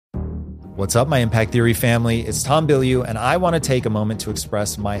What's up, my Impact Theory family? It's Tom Bengio, and I want to take a moment to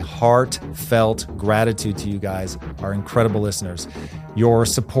express my heartfelt gratitude to you guys, our incredible listeners. Your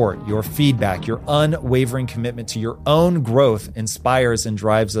support, your feedback, your unwavering commitment to your own growth inspires and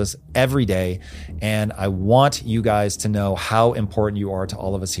drives us every day. And I want you guys to know how important you are to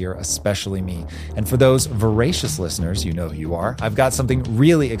all of us here, especially me. And for those voracious listeners, you know who you are. I've got something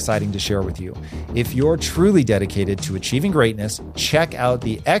really exciting to share with you. If you're truly dedicated to achieving greatness, check out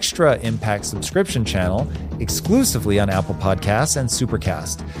the Extra Impact subscription channel exclusively on Apple Podcasts and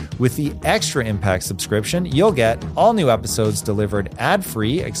Supercast. With the Extra Impact subscription, you'll get all new episodes delivered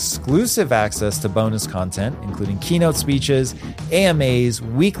ad-free, exclusive access to bonus content, including keynote speeches, AMAs,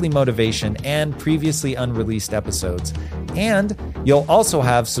 weekly motivation, and previously unreleased episodes. And you'll also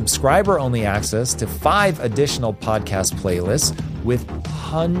have subscriber-only access to 5 additional podcast playlists with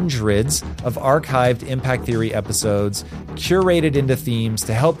hundreds of archived Impact Theory episodes curated into themes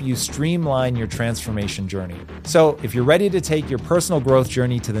to help you streamline your transformation journey. So if you're ready to take your personal growth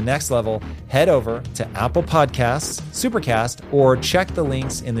journey to the next level, head over to Apple Podcasts, Supercast, or check the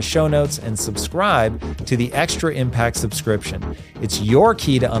links in the show notes and subscribe to the Extra Impact subscription. It's your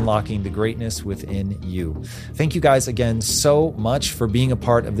key to unlocking the greatness within you. Thank you guys again so much for being a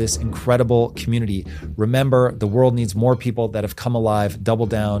part of this incredible community. Remember, the world needs more people that have come alive. Double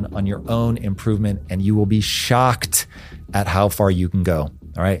down on your own improvement, and you will be shocked at how far you can go.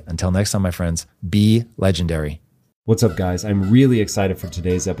 All right, until next time, my friends, be legendary. What's up, guys? I'm really excited for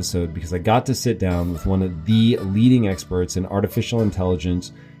today's episode because I got to sit down with one of the leading experts in artificial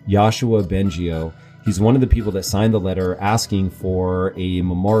intelligence, Yoshua Bengio. He's one of the people that signed the letter asking for a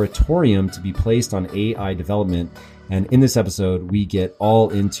moratorium to be placed on AI development. And in this episode, we get all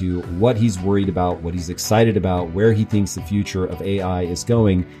into what he's worried about, what he's excited about, where he thinks the future of AI is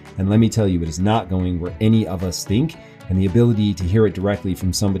going. And let me tell you, it is not going where any of us think. And the ability to hear it directly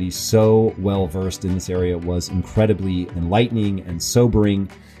from somebody so well-versed in this area was incredibly enlightening and sobering.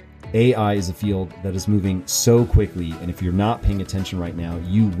 AI is a field that is moving so quickly, and if you're not paying attention right now,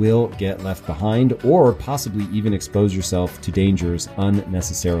 you will get left behind or possibly even expose yourself to dangers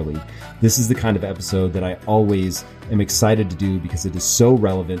unnecessarily. This is the kind of episode that I always am excited to do because it is so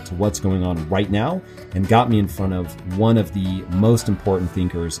relevant to what's going on right now and got me in front of one of the most important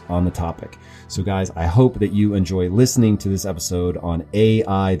thinkers on the topic. So guys, I hope that you enjoy listening to this episode on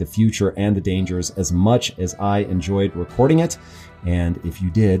AI, the future, and the dangers as much as I enjoyed recording it. And if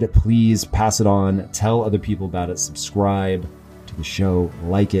you did, please pass it on, tell other people about it, subscribe to the show,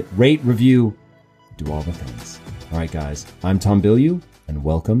 like it, rate, review, do all the things. All right, guys, I'm Tom Bengio, and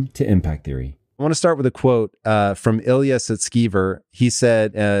welcome to Impact Theory. I want to start with a quote from Ilya Sutskever. He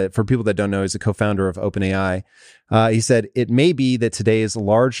said, for people that don't know, he's a co-founder of OpenAI. He said, "It may be that today's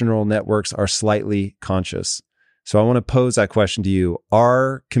large neural networks are slightly conscious." So I want to pose that question to you.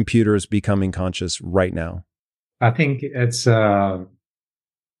 Are computers becoming conscious right now? I think it's a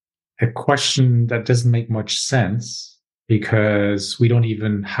question that doesn't make much sense because we don't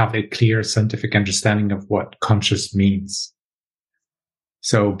even have a clear scientific understanding of what conscious means.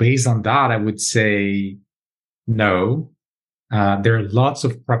 So based on that, I would say no. There are lots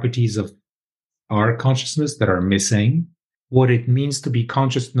of properties of our consciousness that are missing. What it means to be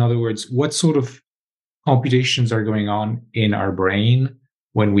conscious, in other words, what sort of computations are going on in our brain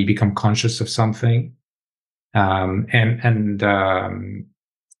when we become conscious of something?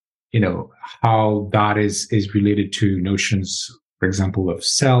 You know, how that is related to notions, for example, of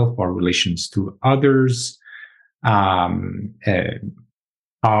self or relations to others,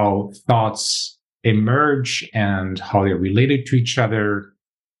 how thoughts emerge and how they're related to each other,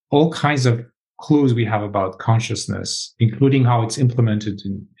 all kinds of clues we have about consciousness, including how it's implemented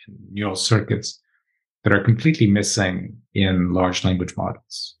in neural circuits that are completely missing in large language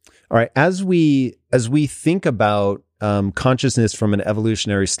models. All right. As we think about consciousness from an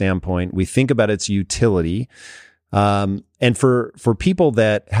evolutionary standpoint, we think about its utility. And for people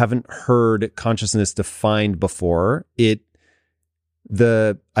that haven't heard consciousness defined before, I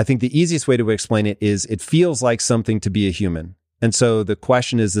think the easiest way to explain it is it feels like something to be a human. And so the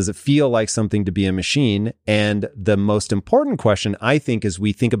question is, does it feel like something to be a machine? And the most important question, I think, as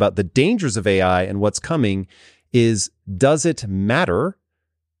we think about the dangers of AI and what's coming is, does it matter?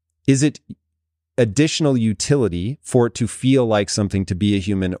 Is it additional utility for it to feel like something to be a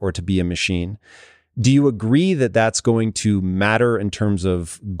human or to be a machine? Do you agree that that's going to matter in terms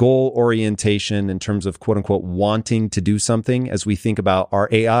of goal orientation, in terms of quote unquote wanting to do something as we think about our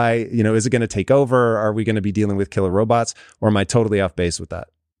AI? Is it going to take over? Are we going to be dealing with killer robots? Or am I totally off base with that?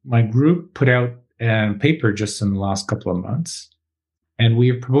 My group put out a paper just in the last couple of months, and we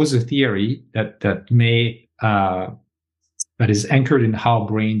have proposed a theory that may that is anchored in how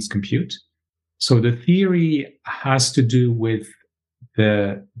brains compute. So the theory has to do with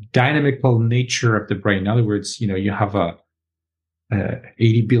the dynamical nature of the brain. In other words, you have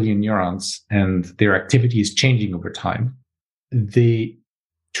 80 billion neurons and their activity is changing over time. The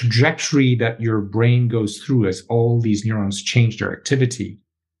trajectory that your brain goes through as all these neurons change their activity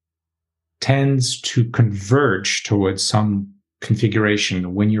tends to converge towards some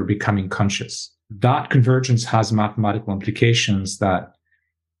configuration when you're becoming conscious. That convergence has mathematical implications that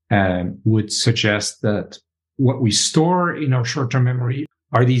would suggest that what we store in our short-term memory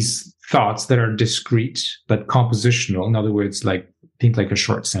are these thoughts that are discrete but compositional. In other words, think like a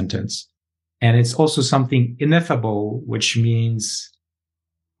short sentence. And it's also something ineffable, which means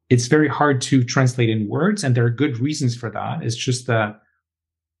it's very hard to translate in words. And there are good reasons for that. It's just that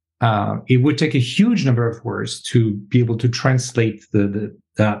it would take a huge number of words to be able to translate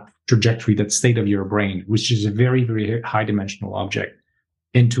that trajectory, that state of your brain, which is a very, very high dimensional object,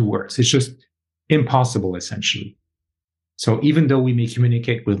 into words. It's just impossible, essentially. So even though we may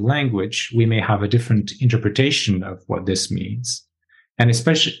communicate with language, we may have a different interpretation of what this means. And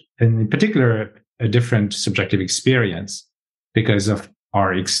especially, and in particular, a different subjective experience because of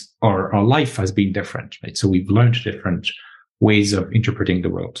our life has been different, right? So we've learned different ways of interpreting the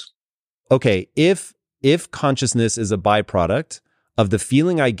world. Okay, if consciousness is a byproduct of the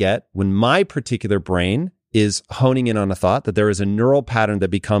feeling I get when my particular brain is honing in on a thought, that there is a neural pattern that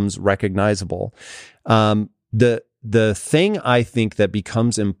becomes recognizable, the thing I think that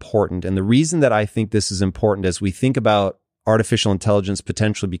becomes important, and the reason that I think this is important as we think about artificial intelligence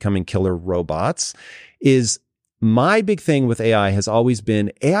potentially becoming killer robots, is my big thing with AI has always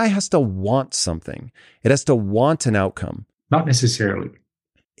been AI has to want something. It has to want an outcome. Not necessarily.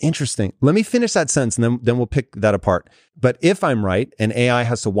 Interesting. Let me finish that sentence and then we'll pick that apart. But if I'm right and AI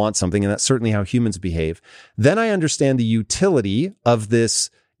has to want something, and that's certainly how humans behave, then I understand the utility of this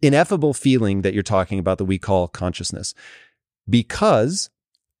ineffable feeling that you're talking about that we call consciousness. Because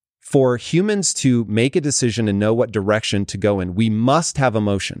for humans to make a decision and know what direction to go in, we must have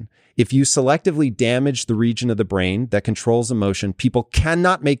emotion. If you selectively damage the region of the brain that controls emotion, people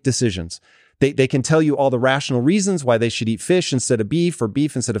cannot make decisions. They can tell you all the rational reasons why they should eat fish instead of beef or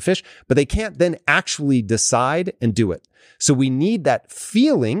beef instead of fish, but they can't then actually decide and do it. So we need that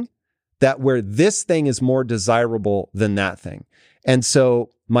feeling that where this thing is more desirable than that thing. And so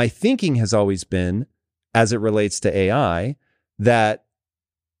my thinking has always been, as it relates to AI, that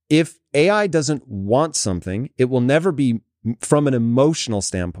if AI doesn't want something, it will never be from an emotional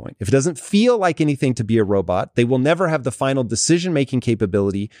standpoint. If it doesn't feel like anything to be a robot, they will never have the final decision-making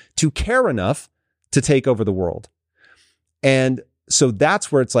capability to care enough to take over the world. And so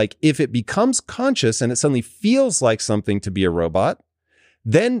that's where it's like, if it becomes conscious and it suddenly feels like something to be a robot,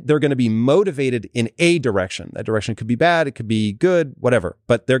 then they're going to be motivated in a direction. That direction could be bad, it could be good, whatever.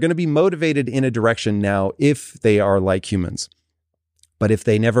 But they're going to be motivated in a direction now if they are like humans. But if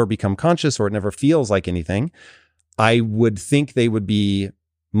they never become conscious or it never feels like anything, I would think they would be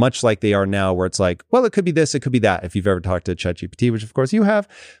much like they are now, where it's like, well, it could be this, it could be that, if you've ever talked to ChatGPT, which of course you have.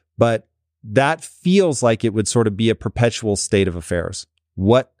 But that feels like it would sort of be a perpetual state of affairs.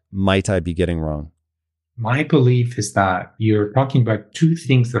 What might I be getting wrong? My belief is that you're talking about two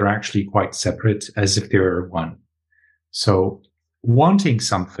things that are actually quite separate, as if they were one. So wanting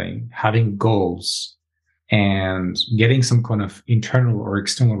something, having goals, and getting some kind of internal or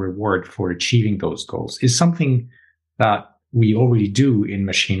external reward for achieving those goals is something that we already do in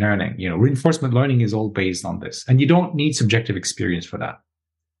machine learning. Reinforcement learning is all based on this, and you don't need subjective experience for that.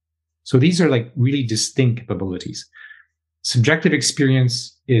 So these are like really distinct capabilities. Subjective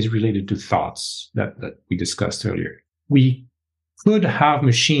experience is related to thoughts that we discussed earlier. We could have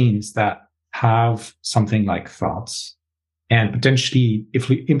machines that have something like thoughts, and potentially, if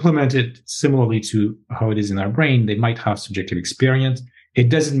we implement it similarly to how it is in our brain, they might have subjective experience. It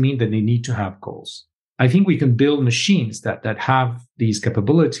doesn't mean that they need to have goals. I think we can build machines that have these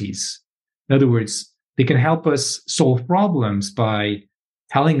capabilities. In other words, they can help us solve problems by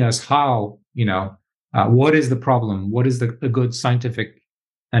telling us how, what is the problem? What is a good scientific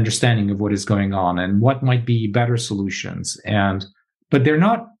understanding of what is going on and what might be better solutions? But they're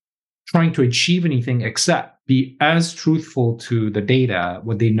not trying to achieve anything except be as truthful to the data,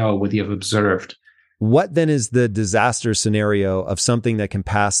 what they know, what they have observed. What then is the disaster scenario of something that can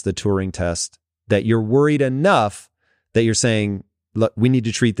pass the Turing test, that you're worried enough that you're saying, look, we need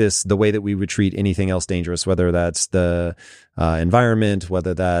to treat this the way that we would treat anything else dangerous, whether that's the environment,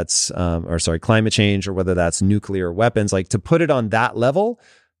 whether that's, climate change, or whether that's nuclear weapons, like to put it on that level,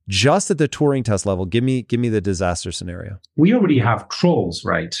 just at the Turing test level, give me the disaster scenario. We already have trolls,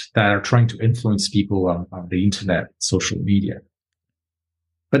 right, that are trying to influence people on the internet, social media.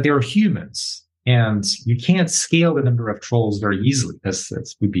 But they're humans, and you can't scale the number of trolls very easily because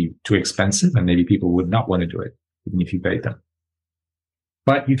that would be too expensive, and maybe people would not want to do it, even if you paid them.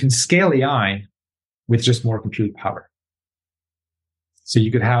 But you can scale AI with just more compute power. So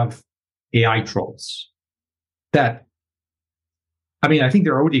you could have AI trolls that, I mean, I think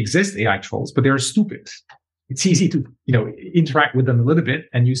there already exist AI trolls, but they're stupid. It's easy to, interact with them a little bit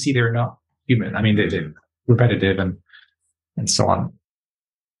and you see they're not human. I mean, they're repetitive and so on.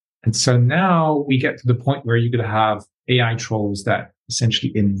 And so now we get to the point where you could have AI trolls that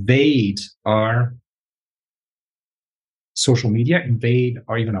essentially invade our social media,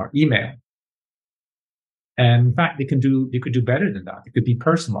 or even our email. And in fact, they could do better than that. It could be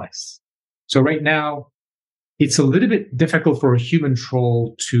personalized. So right now, it's a little bit difficult for a human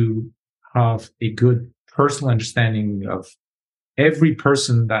troll to have a good personal understanding of every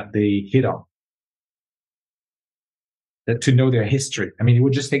person that they hit on, to know their history. I mean, it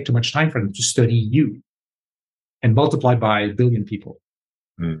would just take too much time for them to study you and multiply by a billion people.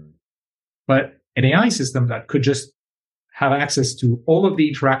 But an AI system that could just have access to all of the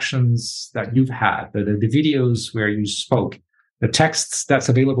interactions that you've had, the videos where you spoke, the texts that's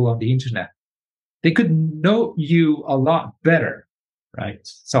available on the internet, they could know you a lot better, right?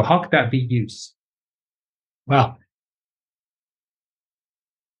 So how could that be used? Well,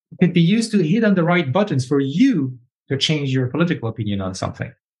 it could be used to hit on the right buttons for you to change your political opinion on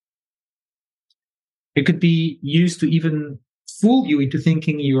something. It could be used to even fool you into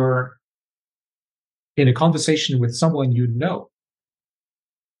thinking you're in a conversation with someone you know.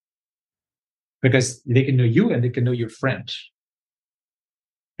 Because they can know you and they can know your friend.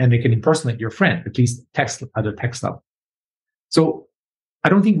 And they can impersonate your friend, at least at a text level. So I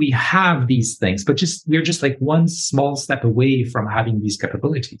don't think we have these things, but we're just like one small step away from having these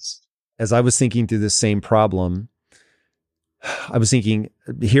capabilities. As I was thinking through this same problem, I was thinking,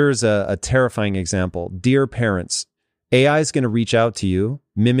 here's a terrifying example. Dear parents, AI is going to reach out to you,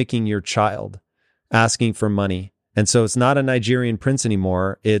 mimicking your child, asking for money. And so it's not a Nigerian prince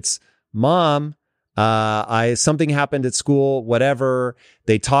anymore. It's, Mom, something happened at school, whatever.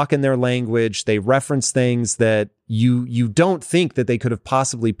 They talk in their language. They reference things that you don't think that they could have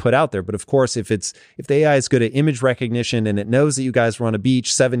possibly put out there. But of course, if the AI is good at image recognition and it knows that you guys were on a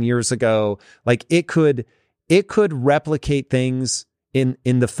beach 7 years ago, like it could replicate things in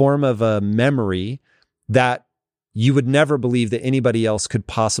the form of a memory that you would never believe that anybody else could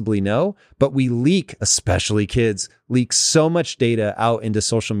possibly know. But we leak, especially kids, leak so much data out into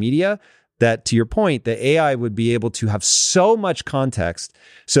social media that, to your point, the AI would be able to have so much context.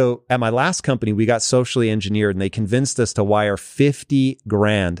 So at my last company, we got socially engineered and they convinced us to wire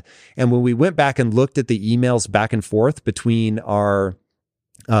 $50,000. And when we went back and looked at the emails back and forth between our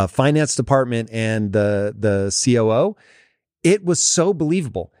finance department and the COO, it was so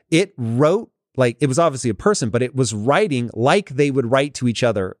believable. It wrote, like, it was obviously a person, but it was writing like they would write to each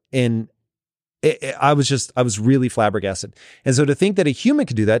other. And I was really flabbergasted. And so to think that a human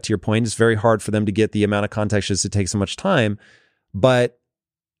could do that, to your point, is very hard for them to get the amount of context just to take so much time. But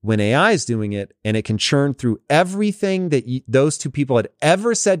when AI is doing it and it can churn through everything that those two people had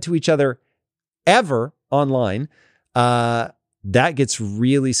ever said to each other, ever online, that gets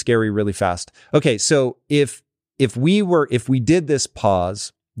really scary really fast. Okay, so if we did this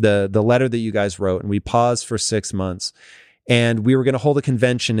pause, the letter that you guys wrote, and we paused for 6 months, and we were going to hold a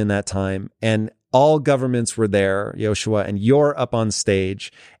convention in that time, and all governments were there, Yoshua, and you're up on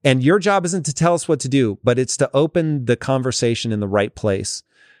stage, and your job isn't to tell us what to do, but it's to open the conversation in the right place.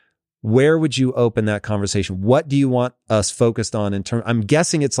 Where would you open that conversation? What do you want us focused on in terms? I'm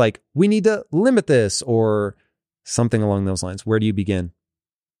guessing it's like, we need to limit this or something along those lines. Where do you begin?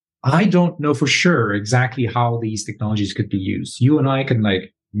 I don't know for sure exactly how these technologies could be used. You and I can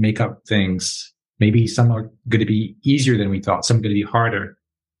make up things. Maybe some are going to be easier than we thought. Some are going to be harder.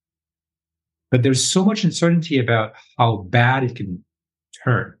 But there's so much uncertainty about how bad it can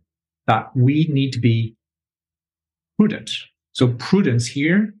turn that we need to be prudent. So prudence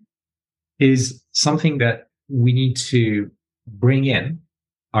here is something that we need to bring in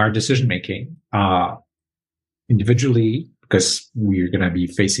our decision-making individually, because we're going to be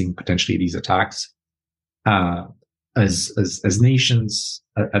facing potentially these attacks as nations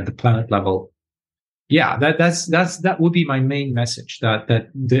at the planet level. Yeah, that would be my main message, that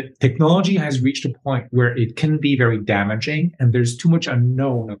the technology has reached a point where it can be very damaging, and there's too much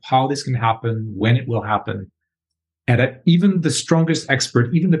unknown of how this can happen, when it will happen. And that even the strongest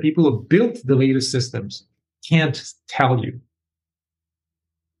expert, even the people who built the latest systems, can't tell you.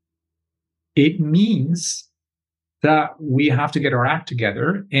 it means that we have to get our act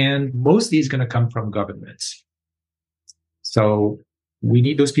together, and mostly is going to come from governments. So we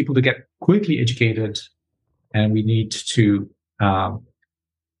need those people to get quickly educated, and we need to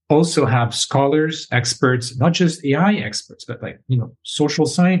also have scholars, experts, not just AI experts, but like, social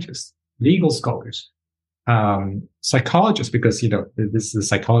scientists, legal scholars, psychologists, because, this is the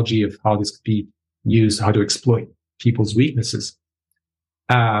psychology of how this could be used, how to exploit people's weaknesses.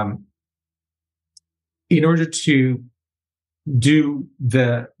 In order to do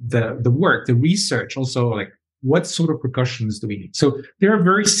the work, the research, also like what sort of precautions do we need? So there are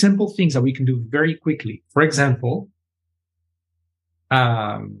very simple things that we can do very quickly. For example,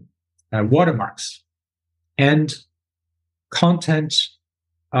 watermarks and content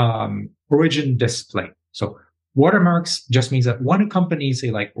origin display. So watermarks just means that when a company,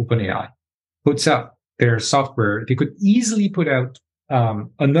 say like OpenAI, puts out their software, they could easily put out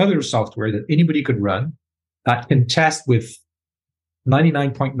another software that anybody could run that can test with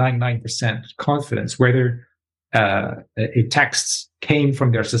 99.99% confidence whether a text came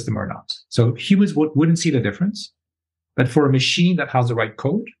from their system or not. So humans wouldn't see the difference. But for a machine that has the right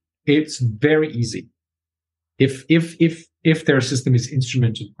code, it's very easy. If their system is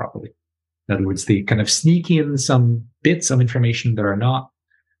instrumented properly. In other words, they kind of sneak in some bits of information that are not,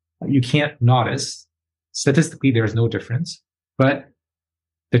 you can't notice. Statistically, there's no difference. But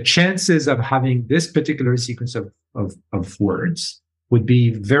the chances of having this particular sequence of words would be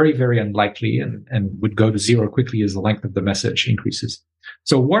very, very unlikely and would go to zero quickly as the length of the message increases.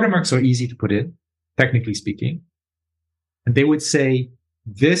 So watermarks are easy to put in, technically speaking. And they would say,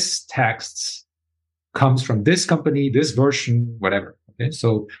 this text comes from this company, this version, whatever. Okay,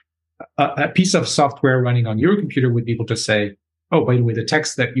 so a piece of software running on your computer would be able to say, oh, by the way, the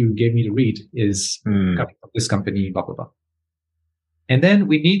text that you gave me to read is coming from this company, blah, blah, blah. And then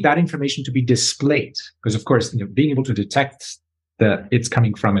we need that information to be displayed. Because, of course, being able to detect that it's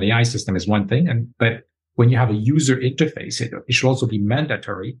coming from an AI system is one thing. But when you have a user interface, it should also be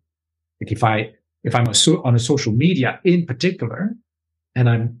mandatory. Like if I'm on a social media in particular, and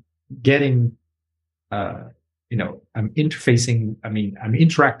I'm getting, I'm interfacing, I'm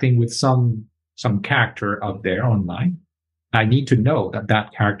interacting with some character out there online, I need to know that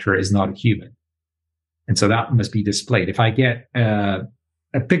that character is not a human. And so that must be displayed. If I get a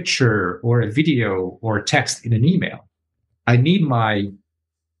picture or a video or text in an email, I need my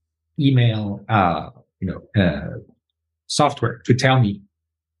email, software to tell me,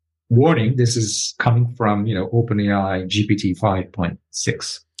 warning, this is coming from, OpenAI GPT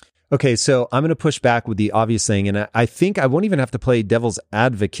 5.6. Okay, so I'm going to push back with the obvious thing, and I think I won't even have to play devil's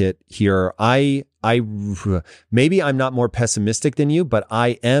advocate here. I maybe I'm not more pessimistic than you, but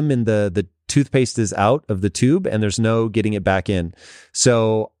I am in the toothpaste is out of the tube and there's no getting it back in.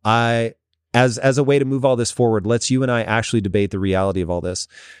 So as a way to move all this forward, let's you and I actually debate the reality of all this.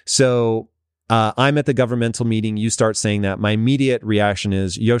 So I'm at the governmental meeting. You start saying that. My immediate reaction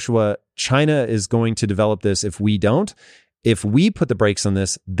is, Yoshua, China is going to develop this if we don't. If we put the brakes on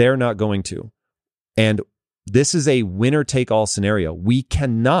this, they're not going to. And this is a winner-take-all scenario. We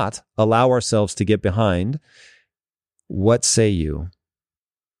cannot allow ourselves to get behind. What say you?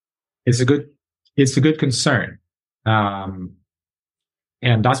 It's a good concern. And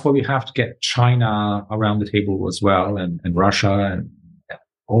that's why we have to get China around the table as well, and Russia and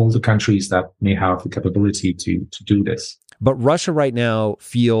all the countries that may have the capability to do this. But Russia right now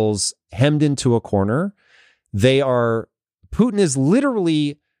feels hemmed into a corner. Putin is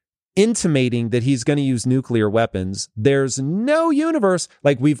literally intimating that he's going to use nuclear weapons. There's no universe.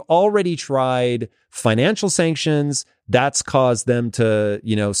 Like, we've already tried financial sanctions. That's caused them to,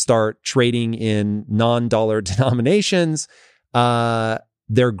 start trading in non-dollar denominations.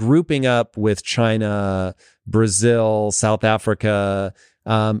 They're grouping up with China, Brazil, South Africa.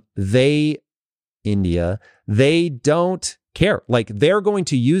 India, they don't care. Like, they're going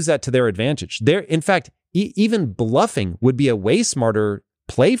to use that to their advantage. In fact, even bluffing would be a way smarter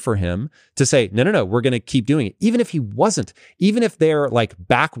play for him to say, no, we're going to keep doing it. Even if he wasn't, even if they're like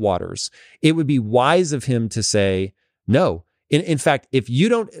backwaters, it would be wise of him to say, no. In fact, if you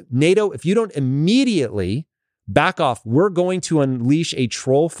don't immediately back off, we're going to unleash a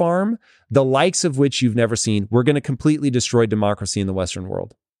troll farm, the likes of which you've never seen. We're going to completely destroy democracy in the Western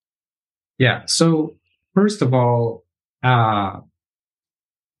world. Yeah. So first of all,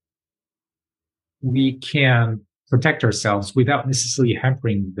 we can protect ourselves without necessarily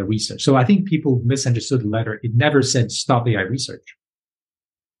hampering the research. So I think people misunderstood the letter. It never said stop AI research.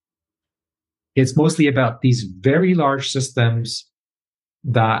 It's mostly about these very large systems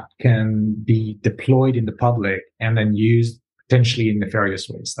that can be deployed in the public and then used potentially in nefarious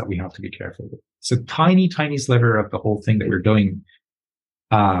ways that we have to be careful with. It's a tiny, tiny sliver of the whole thing that we're doing.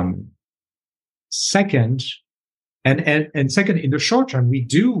 Second, and second, in the short term, we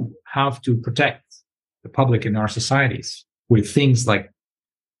do have to protect the public in our societies with things like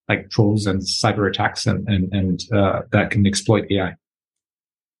trolls and cyber attacks and that can exploit AI.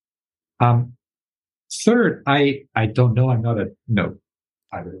 Third, I don't know. I'm not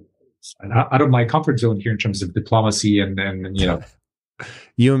out of my comfort zone here in terms of diplomacy and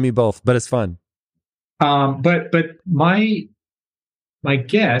You and me both, but it's fun. But my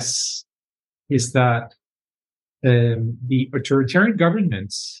guess is that the authoritarian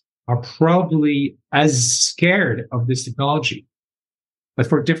governments are probably as scared of this technology, but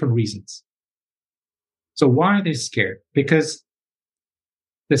for different reasons. So why are they scared? Because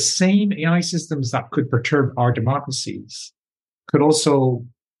the same AI systems that could perturb our democracies could also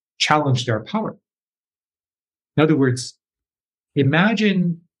challenge their power. In other words,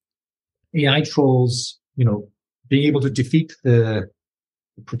 imagine AI trolls, being able to defeat the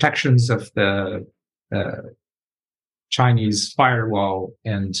protections of the Chinese firewall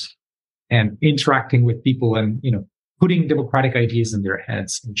and interacting with people and putting democratic ideas in their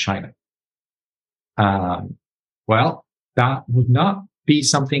heads in China. Well, that would not be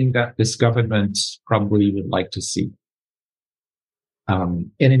something that this government probably would like to see.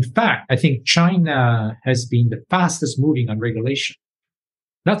 And in fact, I think China has been the fastest moving on regulation,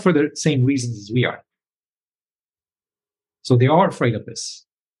 not for the same reasons as we are. So they are afraid of this.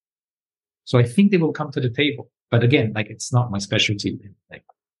 So I think they will come to the table. But again, it's not my specialty.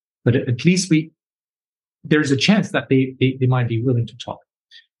 But at least there's a chance that they might be willing to talk.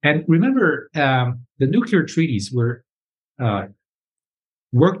 And remember, the nuclear treaties were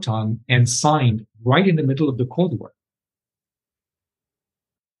worked on and signed right in the middle of the Cold War.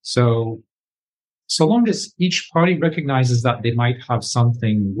 So long as each party recognizes that they might have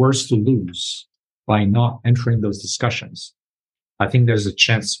something worse to lose by not entering those discussions, I think there's a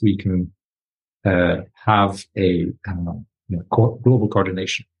chance we can have a global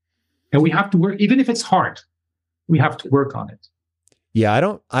coordination. And we have to work, even if it's hard, we have to work on it.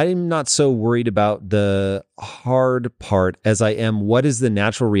 Yeah, I'm not so worried about the hard part as I am what is the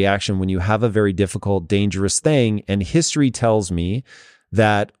natural reaction when you have a very difficult, dangerous thing. And history tells me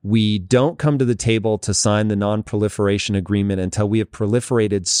that we don't come to the table to sign the non-proliferation agreement until we have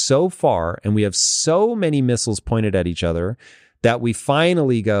proliferated so far and we have so many missiles pointed at each other that we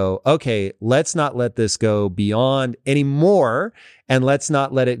finally go, okay, let's not let this go beyond anymore, and let's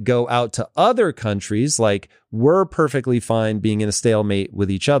not let it go out to other countries. We're perfectly fine being in a stalemate with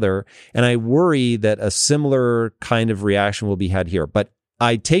each other. And I worry that a similar kind of reaction will be had here. But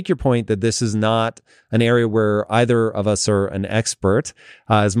I take your point that this is not an area where either of us are an expert,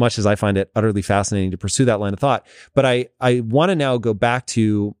 as much as I find it utterly fascinating to pursue that line of thought. But I want to now go back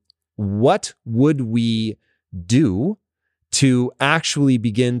to what would we do to actually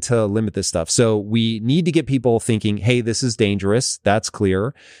begin to limit this stuff. So we need to get people thinking, hey, this is dangerous. That's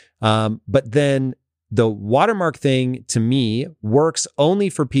clear. But then the watermark thing, to me, works only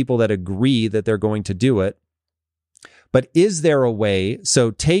for people that agree that they're going to do it. But is there a way,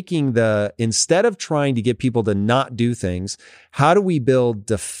 so instead of trying to get people to not do things, how do we build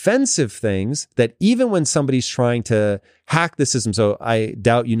defensive things that even when somebody's trying to hack the system, so I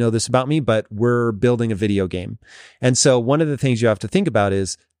doubt you know this about me, but we're building a video game. And so one of the things you have to think about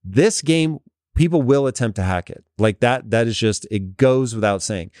is this game, people will attempt to hack it. That is just, it goes without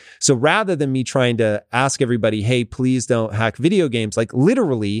saying. So rather than me trying to ask everybody, hey, please don't hack video games,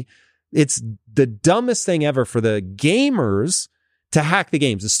 literally, it's the dumbest thing ever for the gamers to hack the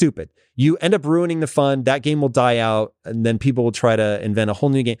games. It's stupid. You end up ruining the fun. That game will die out, and then people will try to invent a whole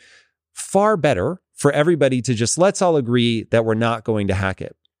new game. Far better for everybody to just, let's all agree that we're not going to hack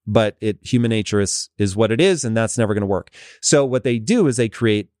it. But human nature is what it is, and that's never going to work. So what they do is they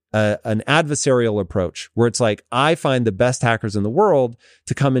create an adversarial approach where it's I find the best hackers in the world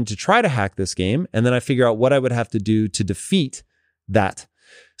to come in to try to hack this game, and then I figure out what I would have to do to defeat that.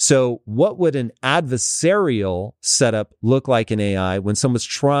 So what would an adversarial setup look like in AI when someone's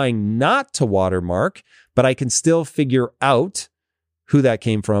trying not to watermark, but I can still figure out who that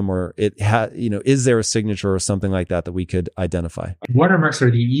came from, or is there a signature or something like that we could identify? Watermarks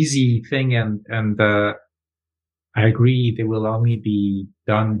are the easy thing, and I agree they will only be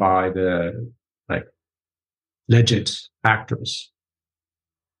done by the legit actors.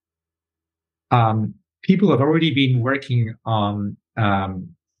 People have already been working on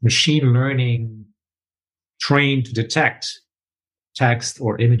machine learning trained to detect text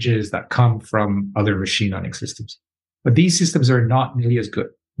or images that come from other machine learning systems. But these systems are not nearly as good.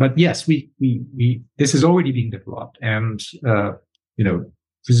 But yes, we this is already being developed, and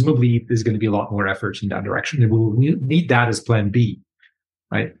presumably there's going to be a lot more effort in that direction. And we'll need that as Plan B,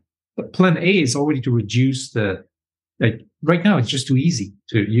 right? But Plan A is already to reduce like right now it's just too easy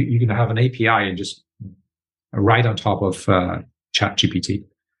to you can have an API and just right on top of ChatGPT.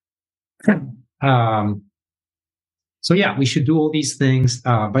 So yeah, we should do all these things.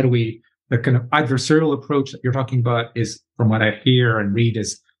 By the way, the kind of adversarial approach that you're talking about is, from what I hear and read,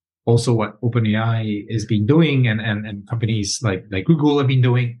 is also what OpenAI is been doing, and companies like Google have been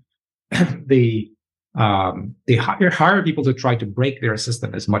doing. They hire people to try to break their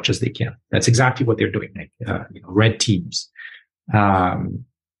system as much as they can. That's exactly what they're doing, like red teams, and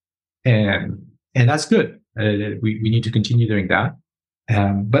that's good. We need to continue doing that,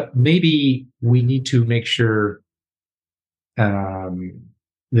 but maybe we need to make sure the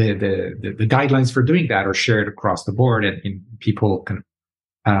guidelines for doing that are shared across the board, and people can.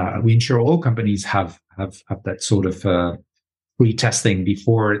 We ensure all companies have that sort of pre-testing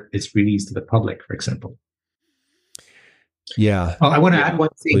before it's released to the public, for example. Yeah. I want to add one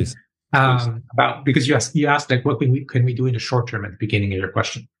thing. Please. About, because you asked like what can we do in the short term at the beginning of your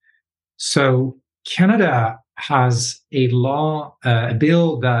question. So Canada has a law, a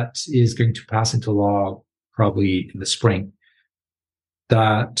bill that is going to pass into law probably in the spring.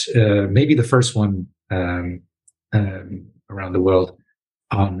 That may be the first one around the world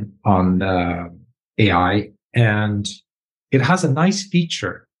on AI, and it has a nice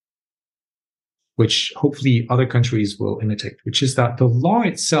feature which hopefully other countries will imitate, which is that the law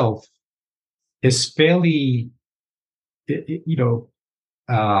itself is fairly,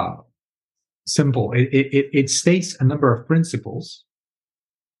 simple. It states a number of principles,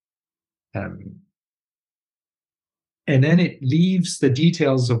 and then it leaves the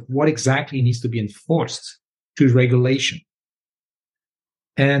details of what exactly needs to be enforced to regulation.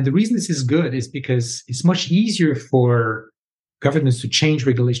 And the reason this is good is because it's much easier for governments to change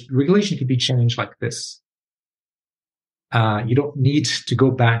regulation. Regulation can be changed like this. You don't need to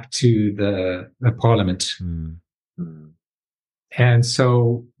go back to the parliament. And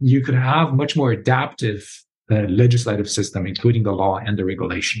so you could have much more adaptive legislative system, including the law and the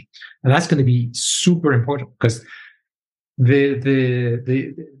regulation. And that's going to be super important because the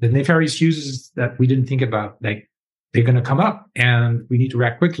nefarious uses that we didn't think about, like, they're going to come up and we need to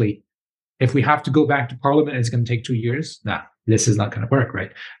react quickly. If we have to go back to parliament, it's going to take 2 years. Nah, this is not going to work,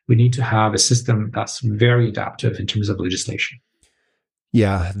 right? We need to have a system that's very adaptive in terms of legislation.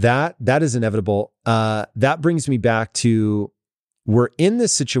 Yeah, that is inevitable. That brings me back to, we're in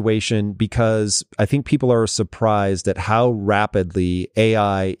this situation because I think people are surprised at how rapidly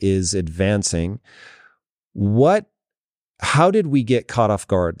AI is advancing. How did we get caught off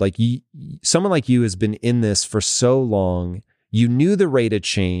guard? Like someone like you has been in this for so long. You knew the rate of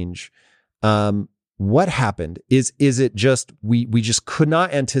change. What happened? Is it just we just could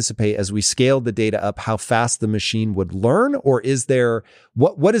not anticipate as we scaled the data up how fast the machine would learn? Or is there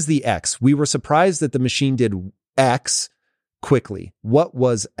what is the X? We were surprised that the machine did X quickly. What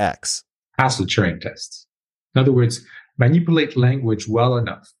was X? Pass the Turing test. In other words, manipulate language well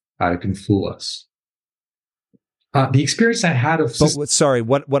enough that it can fool us. The experience I had of...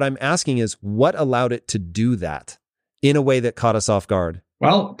 What I'm asking is, what allowed it to do that in a way that caught us off guard?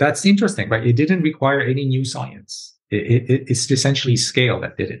 Well, that's interesting, right? It didn't require any new science. It's essentially scale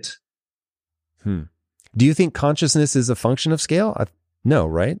that did it. Do you think consciousness is a function of scale? No,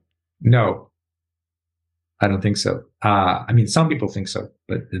 right? No, I don't think so. I mean, some people think so,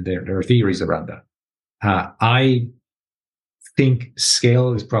 but there are theories around that. I think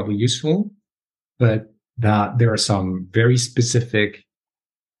scale is probably useful, but that there are some very specific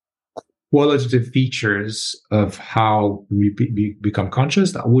qualitative features of how we become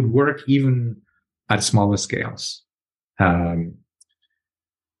conscious that would work even at smaller scales.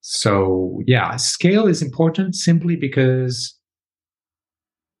 So yeah, scale is important simply because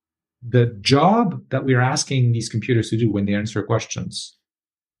the job that we're asking these computers to do when they answer questions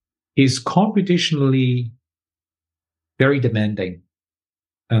is computationally very demanding.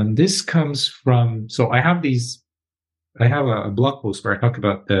 This comes from, so I have a blog post where I talk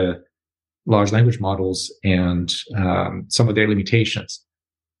about the large language models and some of their limitations.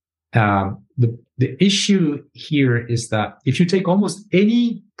 The issue here is that if you take almost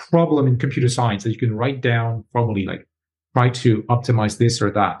any problem in computer science that you can write down formally, like try to optimize this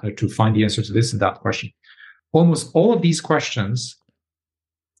or that, or to find the answer to this and that question, almost all of these questions,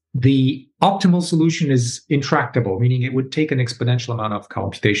 the optimal solution is intractable, meaning it would take an exponential amount of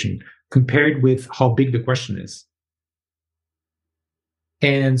computation compared with how big the question is.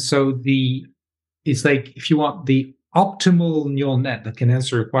 And so it's like, if you want the optimal neural net that can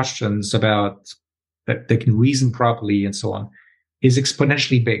answer questions about that can reason properly and so on is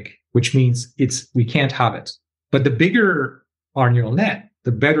exponentially big, which means we can't have it. But the bigger our neural net,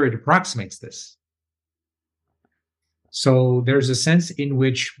 the better it approximates this. So there's a sense in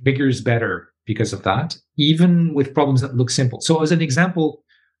which bigger is better because of that, even with problems that look simple. So as an example,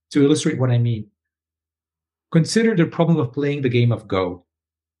 to illustrate what I mean, consider the problem of playing the game of Go.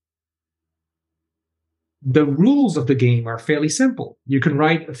 The rules of the game are fairly simple. You can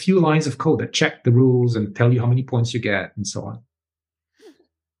write a few lines of code that check the rules and tell you how many points you get and so on.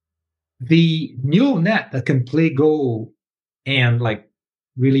 The neural net that can play Go and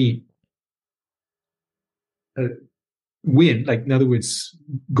really win, in other words,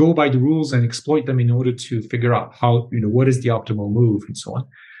 go by the rules and exploit them in order to figure out how, what is the optimal move and so on.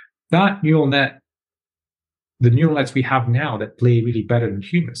 That neural net, the neural nets we have now that play really better than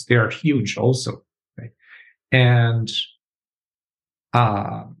humans, they are huge also. Right? And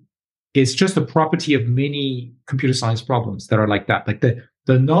it's just a property of many computer science problems that are like that. Like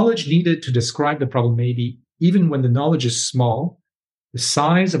the knowledge needed to describe the problem, maybe even when the knowledge is small, the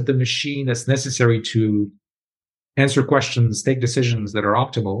size of the machine that's necessary to answer questions, take decisions that are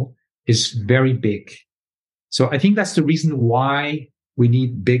optimal is very big. So I think that's the reason why we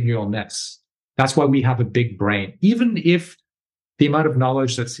need big neural nets. That's why we have a big brain, even if the amount of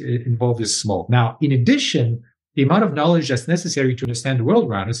knowledge that's involved is small. Now, in addition, the amount of knowledge that's necessary to understand the world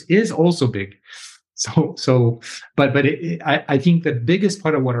around us is also big. I think the biggest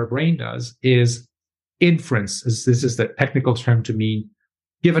part of what our brain does is inference. This is the technical term to mean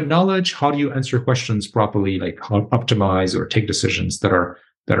given knowledge, how do you answer questions properly, like how optimize or take decisions that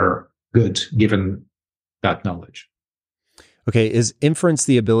are good given that knowledge. Okay, is inference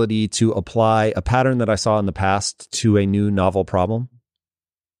the ability to apply a pattern that I saw in the past to a new novel problem?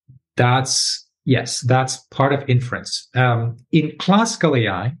 That's part of inference. In classical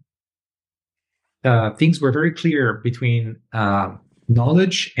AI, things were very clear between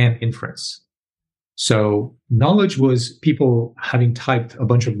knowledge and inference. So knowledge was people having typed a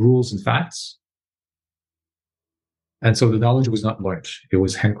bunch of rules and facts. And so the knowledge was not learned. It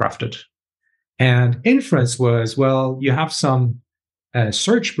was handcrafted. And inference was, well, you have some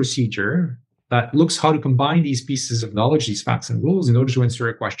search procedure that looks how to combine these pieces of knowledge, these facts and rules in order to answer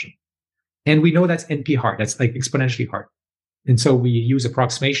a question. And we know that's NP hard. That's like exponentially hard. And so we use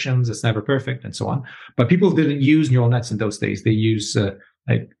approximations. It's never perfect and so on. But people didn't use neural nets in those days. They use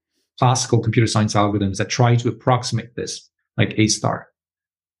classical computer science algorithms that try to approximate this, like A star.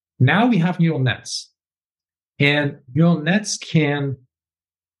 Now we have neural nets. And neural nets can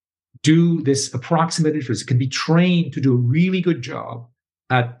do this approximate inference. It can be trained to do a really good job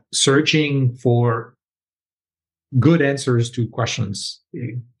at searching for good answers to questions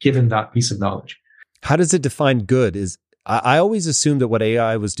given that piece of knowledge. How does it define good? I always assumed that what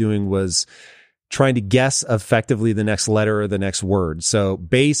AI was doing was trying to guess effectively the next letter or the next word. So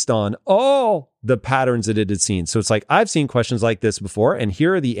based on all the patterns that it had seen. So it's like, I've seen questions like this before, and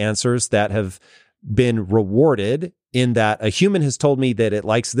here are the answers that have been rewarded in that a human has told me that it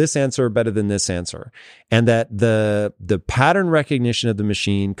likes this answer better than this answer. And that the pattern recognition of the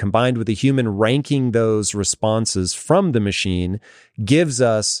machine combined with the human ranking those responses from the machine gives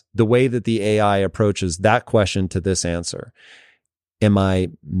us the way that the AI approaches that question to this answer. Am I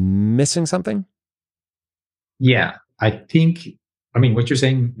missing something? Yeah, what you're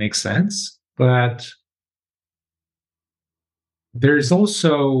saying makes sense, but there's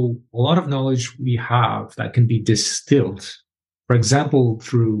also a lot of knowledge we have that can be distilled, for example,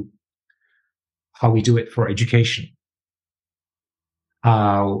 through how we do it for education,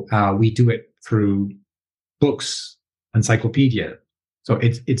 how we do it through books, encyclopedia. So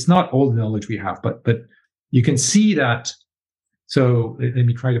it's not all the knowledge we have, but you can see that. So let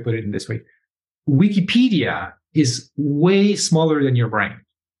me try to put it in this way. Wikipedia is way smaller than your brain.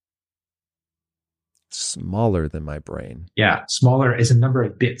 Smaller than my brain. Yeah, smaller is a number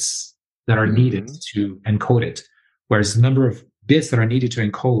of bits that are needed to encode it, whereas the number of bits that are needed to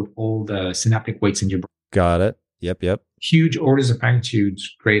encode all the synaptic weights in your brain. Got it. Yep. Huge orders of magnitude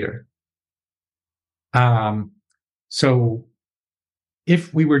greater. So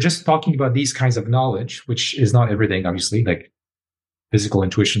if we were just talking about these kinds of knowledge, which is not everything, obviously, like physical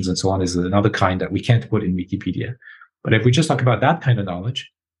intuitions and so on is another kind that we can't put in Wikipedia. But if we just talk about that kind of knowledge,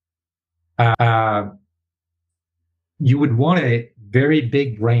 you would want a very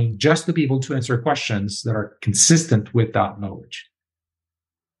big brain just to be able to answer questions that are consistent with that knowledge.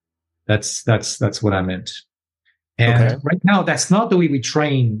 That's what I meant. And Right now, that's not the way we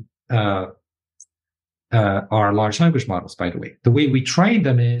train our large language models, by the way. The way we train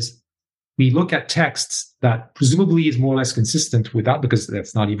them is we look at texts that presumably is more or less consistent with that, because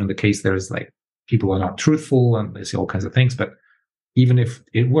that's not even the case. There's like people are not truthful and they say all kinds of things, but even if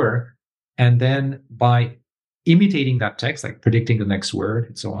it were, and then by imitating that text, like predicting the next word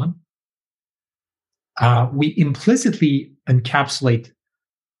and so on, we implicitly encapsulate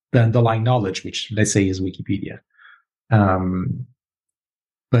the underlying knowledge, which let's say is Wikipedia.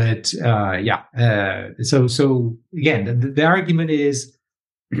 So again, the argument is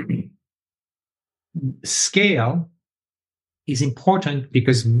scale is important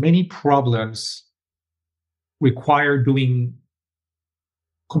because many problems require doing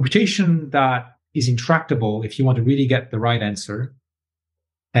computation that is intractable if you want to really get the right answer.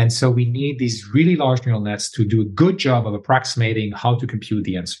 And so we need these really large neural nets to do a good job of approximating how to compute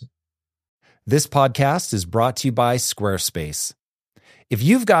the answer. This podcast is brought to you by Squarespace. If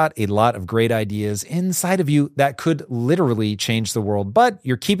you've got a lot of great ideas inside of you that could literally change the world, but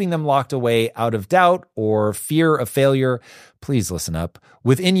you're keeping them locked away out of doubt or fear of failure, please listen up.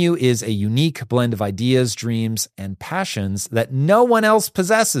 Within you is a unique blend of ideas, dreams, and passions that no one else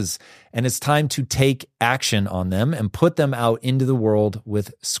possesses. And it's time to take action on them and put them out into the world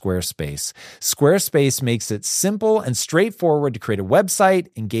with Squarespace. Squarespace makes it simple and straightforward to create a website,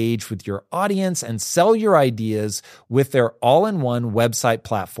 engage with your audience, and sell your ideas with their all-in-one website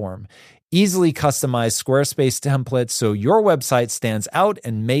platform. Easily customized Squarespace templates so your website stands out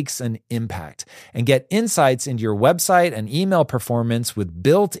and makes an impact. And get insights into your website and email performance with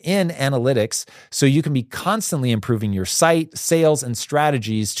built-in analytics so you can be constantly improving your site, sales, and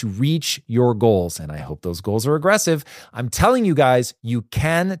strategies to reach your goals. And I hope those goals are aggressive. I'm telling you guys, you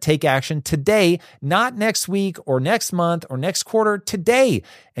can take action today, not next week or next month or next quarter, today,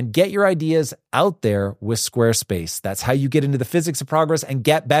 and get your ideas out there with Squarespace. That's how you get into the physics of progress and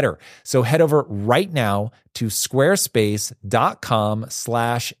get better. So head over right now to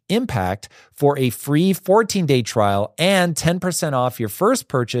squarespace.com/impact for a free 14-day trial and 10% off your first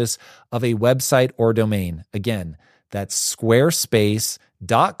purchase of a website or domain. Again, that's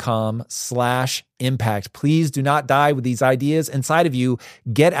squarespace.com/impact. Please do not die with these ideas inside of you.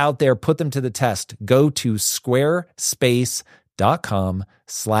 Get out there, put them to the test. Go to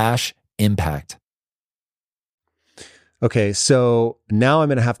squarespace.com/impact. Okay, so now I'm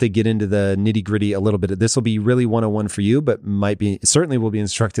going to have to get into the nitty gritty a little bit. This will be really 101 for you, but certainly will be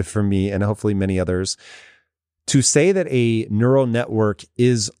instructive for me and hopefully many others. To say that a neural network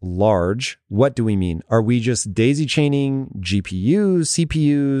is large, what do we mean? Are we just daisy chaining GPUs,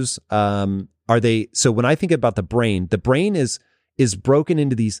 CPUs? So when I think about the brain is broken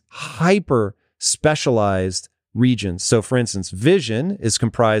into these hyper specialized regions. So for instance, vision is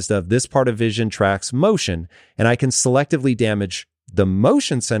comprised of this part of vision tracks motion, and I can selectively damage the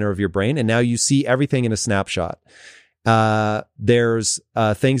motion center of your brain, and now you see everything in a snapshot. There's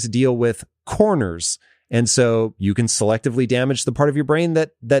things to deal with corners, and so you can selectively damage the part of your brain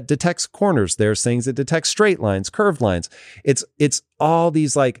that detects corners. There's things that detect straight lines, curved lines. It's all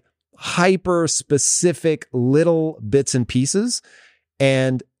these like hyper specific little bits and pieces,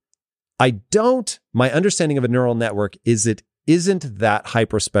 and my understanding of a neural network is it isn't that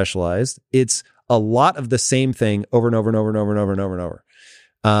hyper specialized. It's a lot of the same thing over and over and over and over and over and over and over.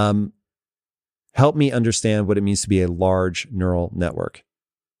 Help me understand what it means to be a large neural network.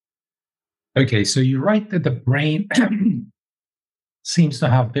 Okay, so you're right that the brain seems to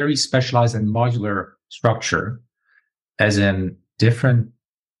have very specialized and modular structure, as in different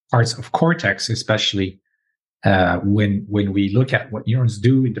parts of cortex, especially. When we look at what neurons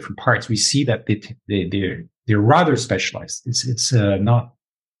do in different parts, we see that they're rather specialized. It's not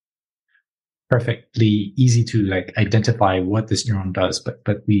perfectly easy to like identify what this neuron does,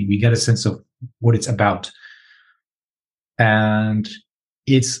 but we get a sense of what it's about. And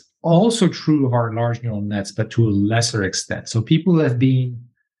it's also true of our large neural nets, but to a lesser extent. So people have been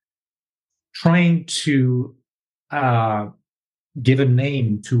trying to give a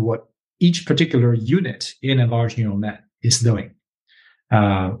name to what each particular unit in a large neural net is doing.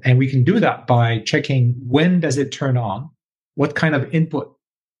 And we can do that by checking when does it turn on, what kind of input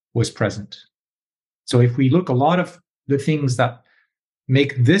was present. So if we look a lot of the things that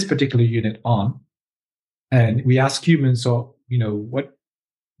make this particular unit on, and we ask humans, so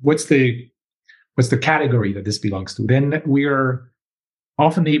what's the category that this belongs to, then we are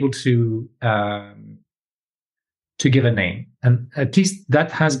often able to give a name. And at least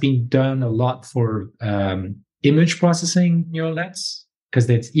that has been done a lot for image processing neural nets, because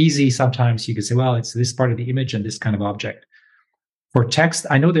it's easy. Sometimes you can say, well, it's this part of the image and this kind of object. For text,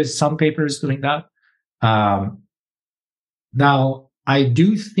 I know there's some papers doing that. Now, I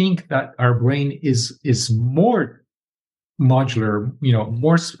do think that our brain is more modular,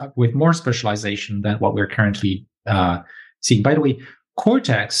 with more specialization than what we're currently seeing. By the way,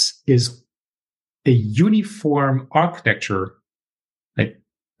 cortex is a uniform architecture. Like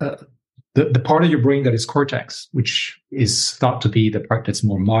the part of your brain that is cortex, which is thought to be the part that's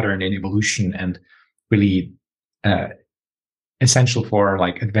more modern in evolution and really essential for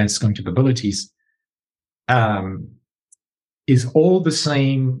like advanced cognitive abilities, is all the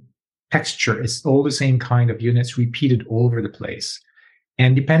same texture. It's all the same kind of units repeated all over the place.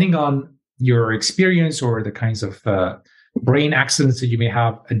 And depending on your experience or the kinds of brain accidents that you may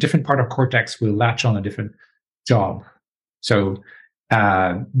have, a different part of cortex will latch on a different job. So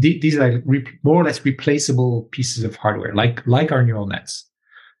these are more or less replaceable pieces of hardware, like our neural nets.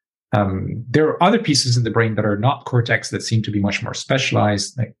 There are other pieces in the brain that are not cortex that seem to be much more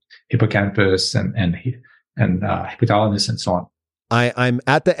specialized, like hippocampus and hypothalamus and so on. I'm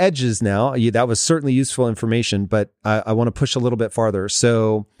at the edges now. That was certainly useful information, but I want to push a little bit farther.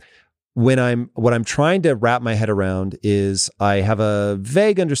 So what I'm trying to wrap my head around is I have a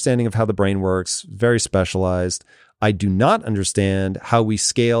vague understanding of how the brain works, very specialized. I do not understand how we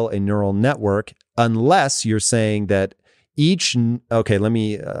scale a neural network unless you're saying that I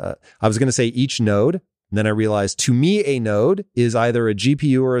was going to say each node. And then I realized to me, a node is either a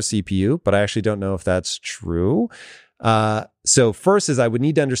GPU or a CPU, but I actually don't know if that's true. So first is I would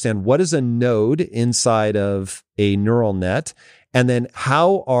need to understand what is a node inside of a neural net, and then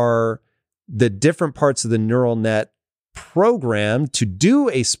how are the different parts of the neural net programmed to do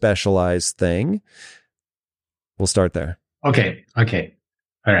a specialized thing. We'll start there. Okay.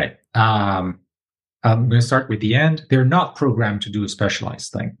 All right. I'm going to start with the end. They're not programmed to do a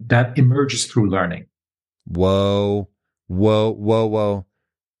specialized thing. That emerges through learning. Whoa.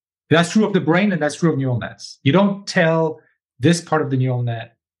 That's true of the brain, and that's true of neural nets. You don't tell this part of the neural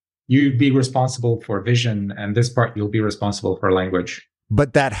net, you'd be responsible for vision, and this part, you'll be responsible for language.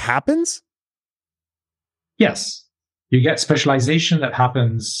 But that happens? Yes. You get specialization that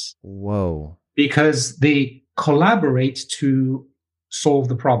happens. Whoa. Because they collaborate to solve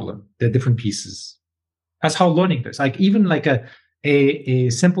the problem, the different pieces. That's how learning does. Like even like a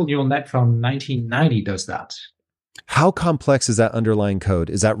simple neural net from 1990 does that. How complex is that underlying code?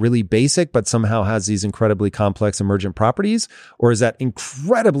 Is that really basic, but somehow has these incredibly complex emergent properties? Or is that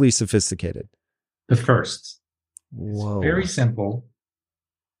incredibly sophisticated? The first. Whoa. It's very simple.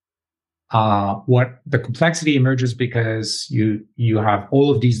 What the complexity emerges because you have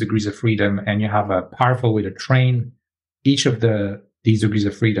all of these degrees of freedom, and you have a powerful way to train each of these degrees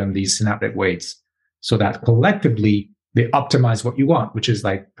of freedom, these synaptic weights, so that collectively they optimize what you want, which is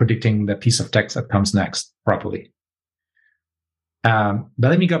like predicting the piece of text that comes next properly. But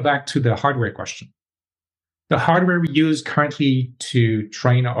let me go back to the hardware question. The hardware we use currently to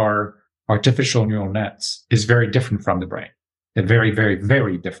train our artificial neural nets is very different from the brain. They're very, very,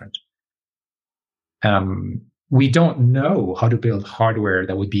 very different. We don't know how to build hardware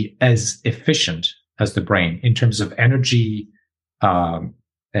that would be as efficient as the brain in terms of energy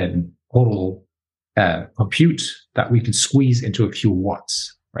and total compute that we could squeeze into a few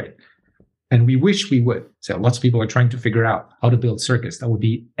watts, right? And we wish we would. So lots of people are trying to figure out how to build circuits that would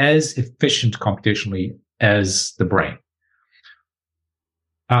be as efficient computationally as the brain.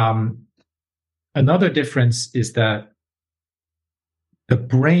 Another difference is that the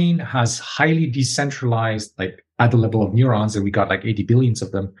brain has highly decentralized, like at the level of neurons, and we got like 80 billion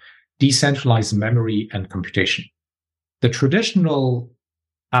of them, decentralized memory and computation. The traditional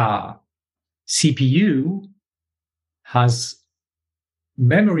CPU has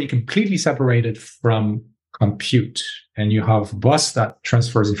memory completely separated from compute, and you have bus that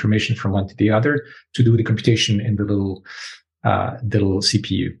transfers information from one to the other to do the computation in the little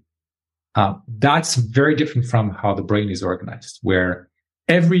CPU. That's very different from how the brain is organized, where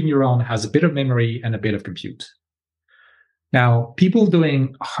every neuron has a bit of memory and a bit of compute. Now, people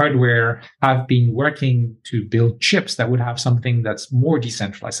doing hardware have been working to build chips that would have something that's more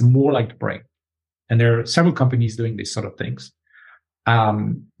decentralized and more like the brain. And there are several companies doing these sort of things.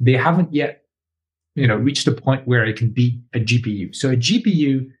 They haven't yet, reached a point where it can be a GPU. So a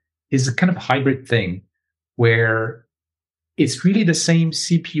GPU is a kind of hybrid thing where it's really the same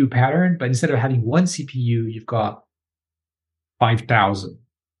CPU pattern, but instead of having one CPU, you've got 5,000.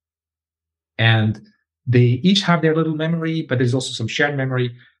 And they each have their little memory, but there's also some shared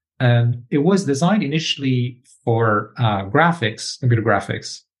memory. And it was designed initially for graphics, computer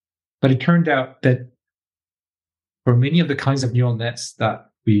graphics. But it turned out that for many of the kinds of neural nets that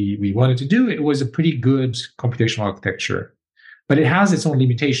we wanted to do, it was a pretty good computational architecture. But it has its own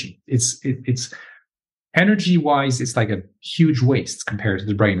limitation. It's energy-wise, it's like a huge waste compared to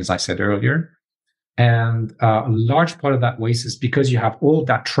the brain, as I said earlier. And a large part of that waste is because you have all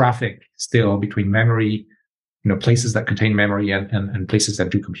that traffic still between memory, places that contain memory and places that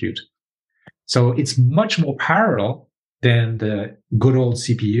do compute. So it's much more parallel than the good old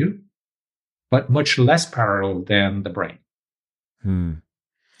CPU, but much less parallel than the brain.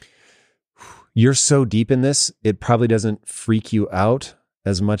 You're so deep in this, it probably doesn't freak you out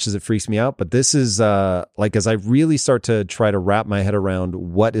as much as it freaks me out. But this is like, as I really start to try to wrap my head around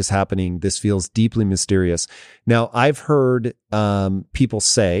what is happening, this feels deeply mysterious. Now, I've heard people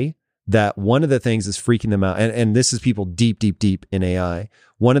say that one of the things is freaking them out, and this is people deep in AI.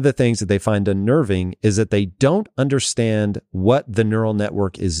 One of the things that they find unnerving is that they don't understand what the neural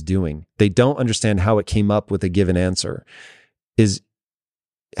network is doing. They don't understand how it came up with a given answer.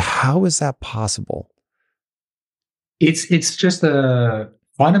 How is that possible? It's just a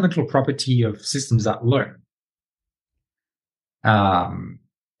fundamental property of systems that learn. And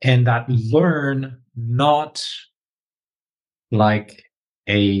that learn not like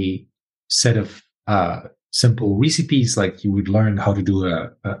a set of simple recipes, like you would learn how to do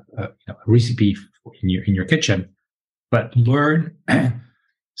a recipe in your kitchen, but learn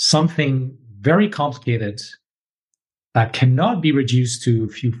something very complicated that cannot be reduced to a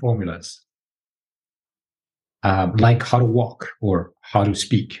few formulas, like how to walk or how to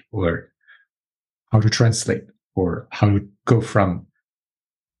speak or how to translate or how to go from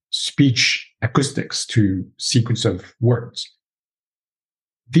speech acoustics to sequence of words.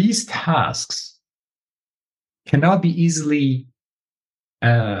 These tasks cannot be easily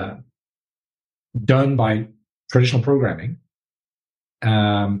done by traditional programming.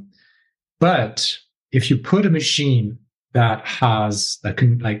 But if you put a machine that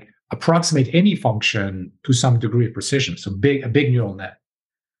can like approximate any function to some degree of precision, so a big neural net,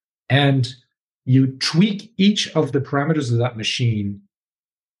 and you tweak each of the parameters of that machine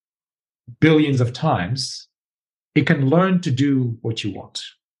billions of times, it can learn to do what you want.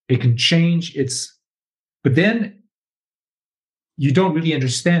 It can change but then you don't really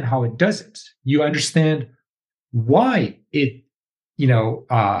understand how it does it. You understand why it,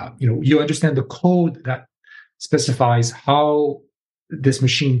 you understand the code that specifies how this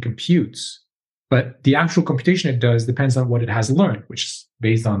machine computes, but the actual computation it does depends on what it has learned, which is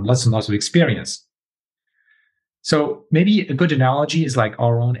based on lots and lots of experience. So maybe a good analogy is like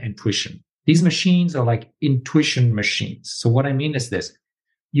our own intuition. These machines are like intuition machines. So what I mean is this: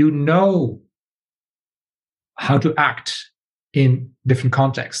 you know how to act in different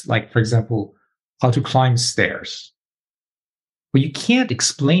contexts, like, for example, how to climb stairs. But you can't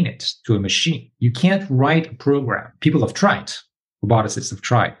explain it to a machine. You can't write a program. People have tried. Roboticists have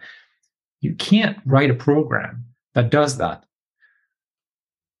tried. You can't write a program that does that.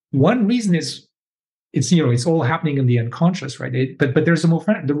 One reason is it's all happening in the unconscious, right? But there's a more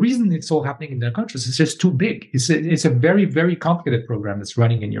the reason it's all happening in the unconscious is just too big. It's a very, very complicated program that's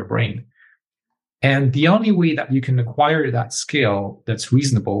running in your brain. And the only way that you can acquire that skill that's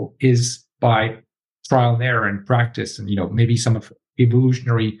reasonable is by trial and error and practice, and maybe some of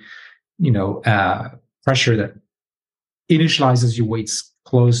evolutionary pressure that initializes your weights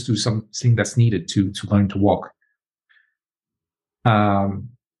close to something that's needed to learn to walk.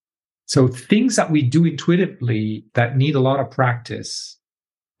 So things that we do intuitively that need a lot of practice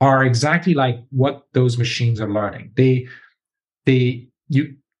are exactly like what those machines are learning. They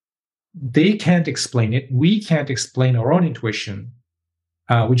can't explain it. We can't explain our own intuition.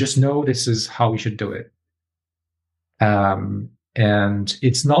 We just know this is how we should do it. And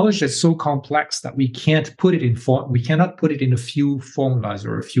it's knowledge that's so complex that we cannot put it in a few formulas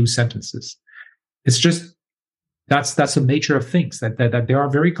or a few sentences. It's just that's the nature of things, that there are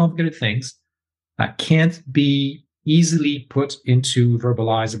very complicated things that can't be easily put into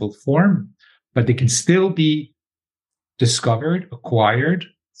verbalizable form, but they can still be discovered, acquired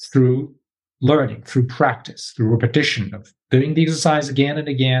through learning, through practice, through repetition of doing the exercise again and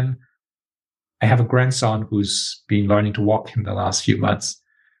again. I have a grandson who's been learning to walk in the last few months.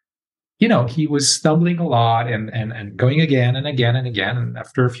 He was stumbling a lot and going again and again and again. And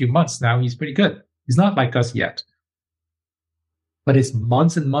after a few months, now he's pretty good. He's not like us yet. But it's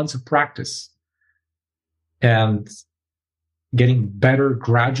months and months of practice and getting better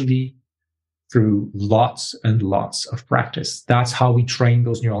gradually through lots and lots of practice. That's how we train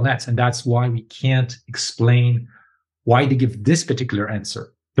those neural nets. And that's why we can't explain why they give this particular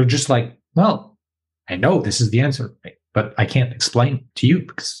answer. They're just like, well, I know this is the answer, but I can't explain to you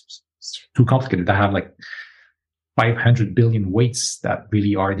because it's too complicated. I have like 500 billion weights that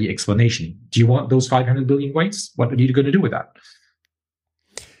really are the explanation. Do you want those 500 billion weights? What are you going to do with that?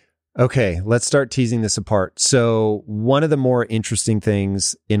 Okay, let's start teasing this apart. So one of the more interesting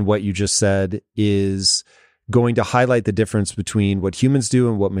things in what you just said is going to highlight the difference between what humans do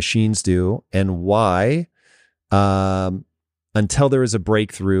and what machines do, and why, until there is a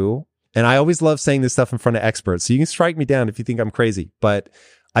breakthrough. And I always love saying this stuff in front of experts, so you can strike me down if you think I'm crazy. But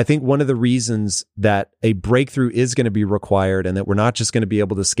I think one of the reasons that a breakthrough is going to be required and that we're not just going to be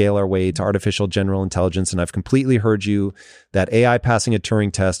able to scale our way to artificial general intelligence, and I've completely heard you, that AI passing a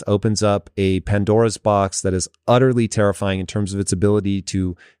Turing test opens up a Pandora's box that is utterly terrifying in terms of its ability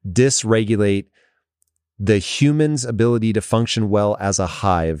to dysregulate the human's ability to function well as a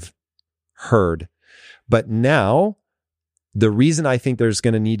hive herd. But now, the reason I think there's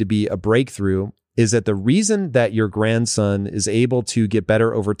going to need to be a breakthrough is that the reason that your grandson is able to get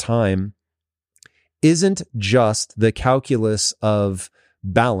better over time isn't just the calculus of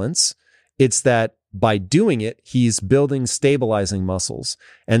balance. It's that by doing it, he's building stabilizing muscles.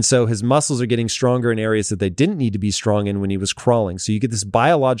 And so his muscles are getting stronger in areas that they didn't need to be strong in when he was crawling. So you get this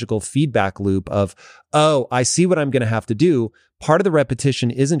biological feedback loop of, oh, I see what I'm going to have to do. Part of the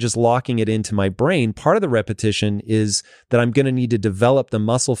repetition isn't just locking it into my brain. Part of the repetition is that I'm going to need to develop the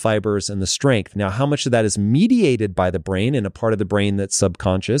muscle fibers and the strength. Now, how much of that is mediated by the brain and a part of the brain that's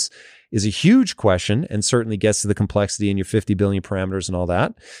subconscious is a huge question, and certainly gets to the complexity in your 50 billion parameters and all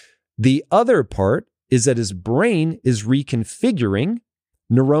that. The other part is that his brain is reconfiguring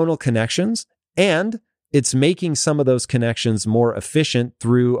neuronal connections, and it's making some of those connections more efficient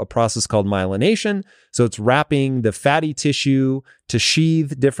through a process called myelination. So it's wrapping the fatty tissue to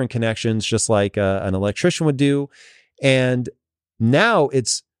sheathe different connections, just like an electrician would do. And now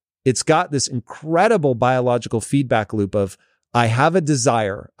it's got this incredible biological feedback loop of, I have a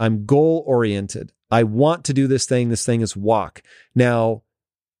desire, I'm goal-oriented, I want to do this thing is walk. Now,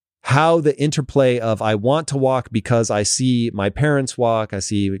 how the interplay of I want to walk because I see my parents walk, I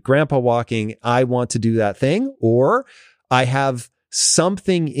see grandpa walking, I want to do that thing, or I have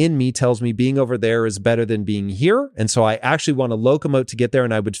something in me tells me being over there is better than being here. And so I actually want to locomote to get there,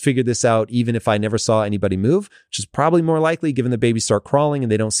 and I would figure this out even if I never saw anybody move, which is probably more likely given the babies start crawling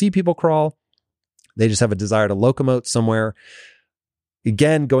and they don't see people crawl. They just have a desire to locomote somewhere.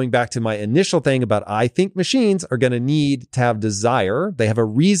 Again, going back to my initial thing about I think machines are going to need to have desire. They have a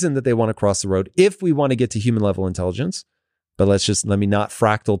reason that they want to cross the road if we want to get to human level intelligence. But let me not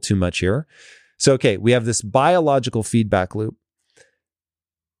fractal too much here. So, okay, we have this biological feedback loop.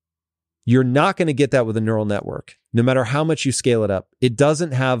 You're not going to get that with a neural network, no matter how much you scale it up. It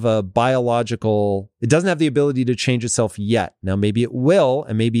doesn't have it doesn't have the ability to change itself yet. Now, maybe it will,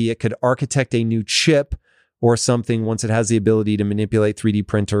 and maybe it could architect a new chip or something once it has the ability to manipulate 3D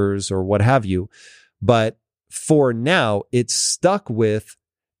printers or what have you. But for now, it's stuck with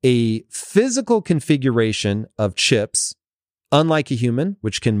a physical configuration of chips, unlike a human,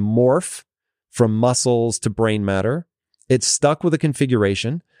 which can morph from muscles to brain matter. It's stuck with a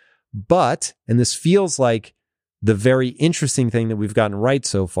configuration, but, and this feels like the very interesting thing that we've gotten right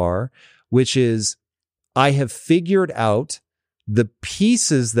so far, which is I have figured out the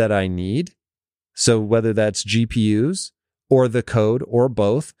pieces that I need. So whether that's GPUs or the code or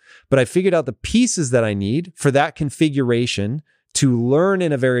both, but I figured out the pieces that I need for that configuration to learn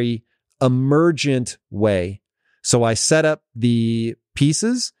in a very emergent way. So I set up the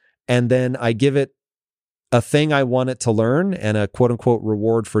pieces, and then I give it a thing I want it to learn and a quote unquote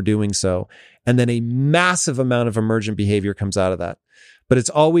reward for doing so. And then a massive amount of emergent behavior comes out of that. But it's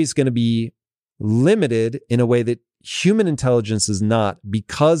always going to be limited in a way that human intelligence is not,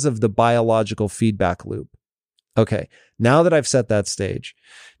 because of the biological feedback loop. Okay, now that I've set that stage,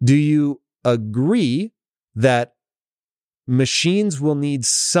 do you agree that machines will need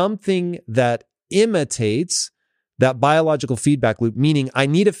something that imitates that biological feedback loop, meaning I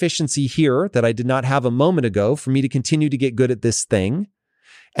need efficiency here that I did not have a moment ago for me to continue to get good at this thing,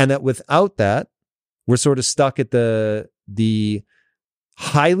 and that without that, we're sort of stuck at the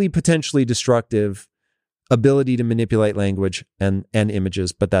highly potentially destructive ability to manipulate language and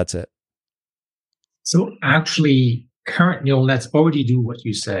images, but that's it. So actually, current neural nets already do what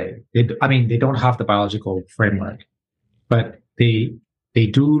you say. They don't have the biological framework, but they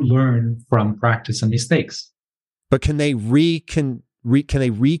do learn from practice and mistakes. But can they reconfigure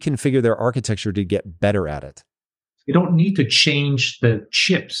their architecture to get better at it? They don't need to change the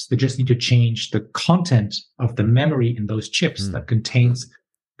chips. They just need to change the content of the memory in those chips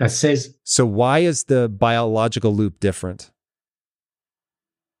that says. So why is the biological loop different?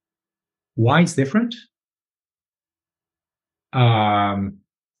 Why it's different?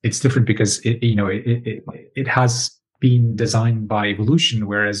 It's different because it has been designed by evolution,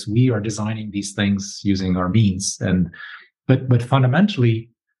 whereas we are designing these things using our means. But fundamentally,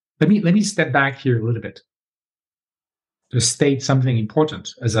 let me step back here a little bit to state something important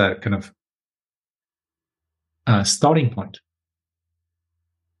as a kind of starting point.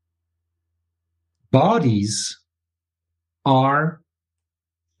 Bodies are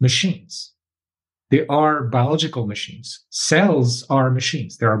machines. They are biological machines. Cells are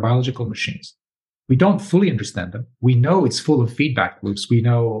machines. They are biological machines. We don't fully understand them. We know it's full of feedback loops. We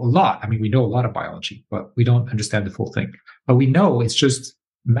know a lot. I mean, we know a lot of biology, but we don't understand the full thing. But we know it's just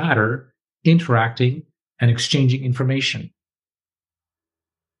matter interacting and exchanging information.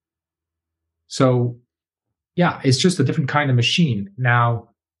 So, yeah, it's just a different kind of machine. Now,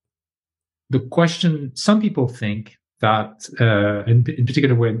 the question, some people think that, in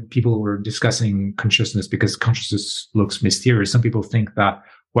particular, when people were discussing consciousness, because consciousness looks mysterious, some people think that,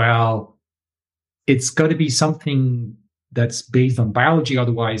 well, it's got to be something that's based on biology.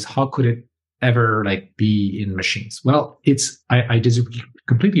 Otherwise, how could it ever be in machines? Well, I disagree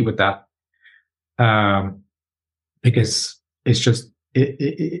completely with that, because it's just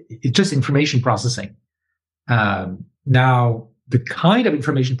information processing. Now, the kind of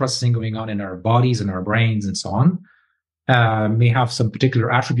information processing going on in our bodies and our brains and so on may have some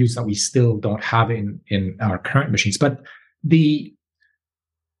particular attributes that we still don't have in our current machines. But the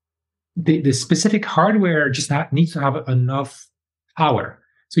specific hardware just needs to have enough power.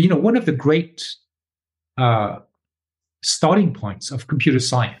 So, one of the great starting points of computer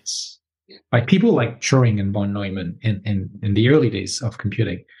science, by people like Turing and von Neumann in the early days of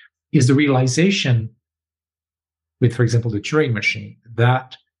computing, is the realization with, for example, the Turing machine,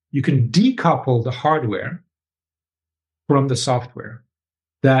 that you can decouple the hardware from the software,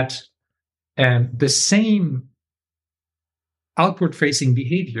 that the same outward-facing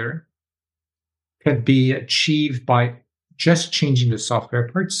behavior can be achieved by just changing the software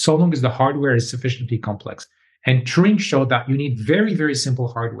part, so long as the hardware is sufficiently complex. And Turing showed that you need very, very simple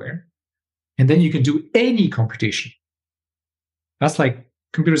hardware, and then you can do any computation. That's like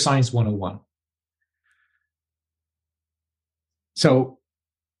computer science 101. So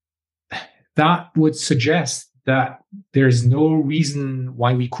that would suggest that there's no reason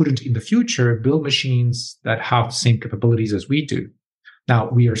why we couldn't in the future build machines that have the same capabilities as we do.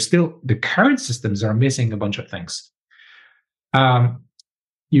 Now, the current systems are missing a bunch of things.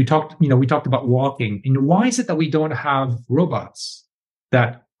 We talked about walking. And why is it that we don't have robots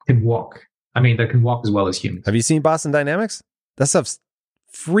that can walk? I mean, that can walk as well as humans. Have you seen Boston Dynamics? That stuff's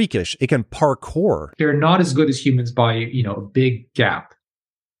freakish. It can parkour. They're not as good as humans by, a big gap.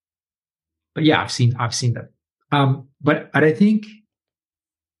 But yeah, I've seen that. But I think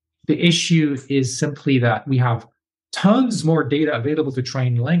the issue is simply that we have tons more data available to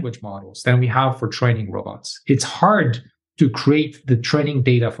train language models than we have for training robots. It's hard to create the training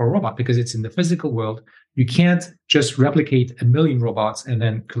data for a robot because it's in the physical world. You can't just replicate 1 million robots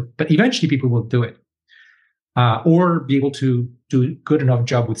but eventually people will do it. Or be able to do a good enough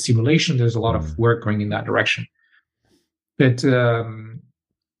job with simulation. There's a lot of work going in that direction. But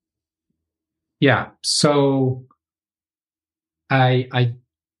yeah, so I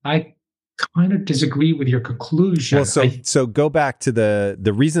kind of disagree with your conclusion. Well, so go back to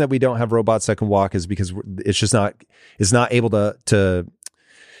the reason that we don't have robots that can walk is because it's not able to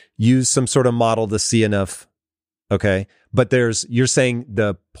use some sort of model to see enough. Okay. But you're saying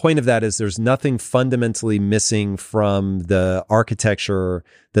the point of that is there's nothing fundamentally missing from the architecture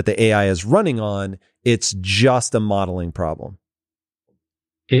that the AI is running on. It's just a modeling problem.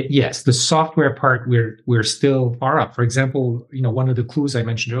 Yes, the software part, we're still far up. For example, one of the clues I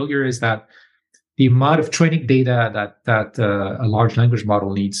mentioned earlier is that the amount of training data that a large language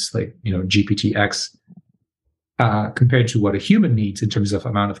model needs, like GPT-X, compared to what a human needs in terms of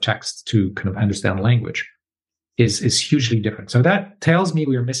amount of text to kind of understand language, is hugely different. So that tells me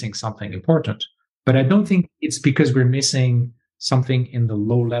we're missing something important. But I don't think it's because we're missing something in the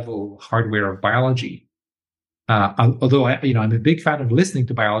low-level hardware of biology. Although I'm a big fan of listening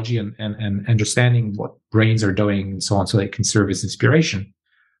to biology and understanding what brains are doing and so on, so they can serve as inspiration.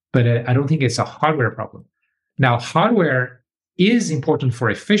 But I don't think it's a hardware problem. Now, hardware is important for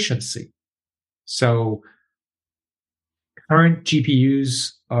efficiency. So current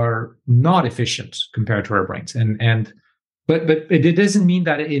GPUs are not efficient compared to our brains, but it doesn't mean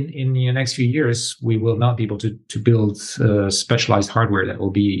that in the next few years we will not be able to build specialized hardware that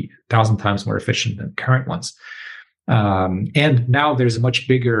will be 1,000 times more efficient than current ones. And now there's a much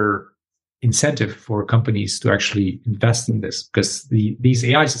bigger incentive for companies to actually invest in this because these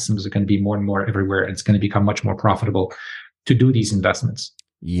AI systems are going to be more and more everywhere, and it's going to become much more profitable to do these investments.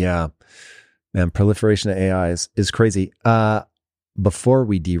 Yeah, man, proliferation of AI is crazy. Before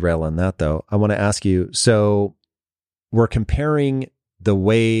we derail on that, though, I want to ask you, so we're comparing the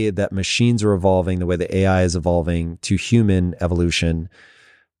way that machines are evolving, the way the AI is evolving to human evolution,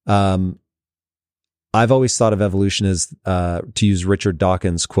 I've always thought of evolution as, to use Richard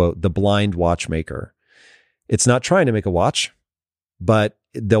Dawkins' quote, the blind watchmaker. It's not trying to make a watch, but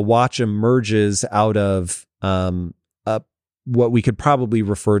the watch emerges out of what we could probably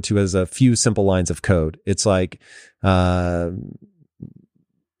refer to as a few simple lines of code. It's like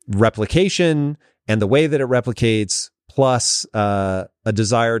replication and the way that it replicates, plus a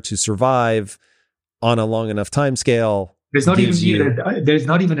desire to survive on a long enough time scale. There's not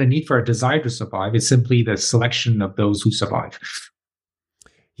even a need for a desire to survive. It's simply the selection of those who survive.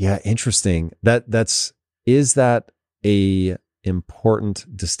 Yeah, interesting. Is that a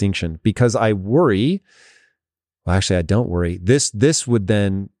important distinction? Because I worry. Well, actually, I don't worry. This would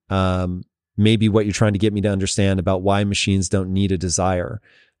then maybe what you're trying to get me to understand about why machines don't need a desire.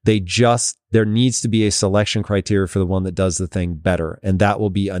 There needs to be a selection criteria for the one that does the thing better, and that will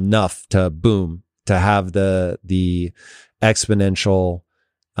be enough to have the exponential.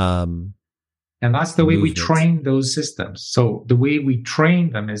 And that's the way movements. We train those systems. So the way we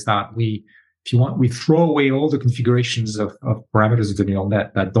train them is that we throw away all the configurations of parameters of the neural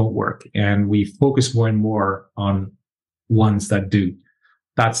net that don't work, and we focus more and more on ones that do.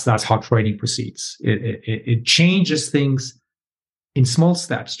 That's how training proceeds. It changes things in small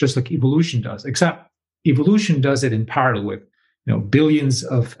steps, just like evolution does. Except evolution does it in parallel with billions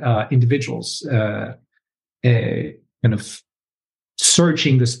of individuals kind of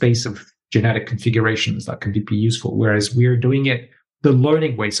searching the space of genetic configurations that can be useful. Whereas we're doing it the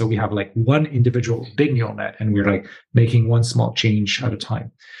learning way. So we have like one individual big neural net, and we're like making one small change at a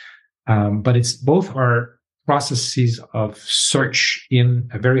time. But it's both our processes of search in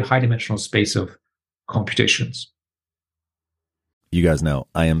a very high dimensional space of computations. You guys know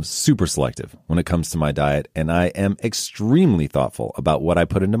I am super selective when it comes to my diet, and I am extremely thoughtful about what I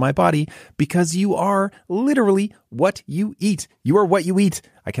put into my body, because you are literally what you eat. You are what you eat.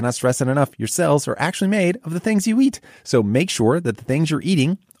 I cannot stress it enough. Your cells are actually made of the things you eat. So make sure that the things you're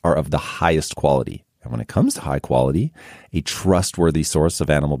eating are of the highest quality. And when it comes to high quality, a trustworthy source of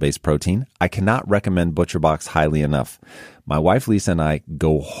animal-based protein, I cannot recommend ButcherBox highly enough. My wife Lisa and I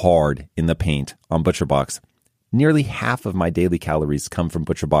go hard in the paint on ButcherBox. Nearly half of my daily calories come from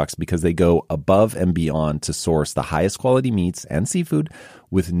ButcherBox because they go above and beyond to source the highest quality meats and seafood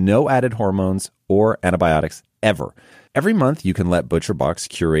with no added hormones or antibiotics ever. Every month, you can let ButcherBox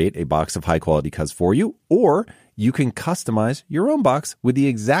curate a box of high-quality cuts for you, or you can customize your own box with the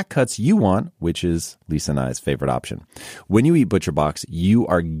exact cuts you want, which is Lisa and I's favorite option. When you eat ButcherBox, you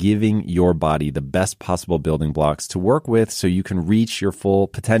are giving your body the best possible building blocks to work with so you can reach your full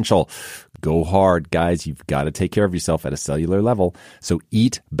potential. Go hard, guys. You've got to take care of yourself at a cellular level. So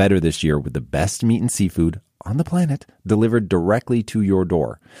eat better this year with the best meat and seafood on the planet delivered directly to your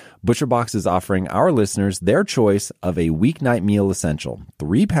door. ButcherBox is offering our listeners their choice of a weeknight meal essential: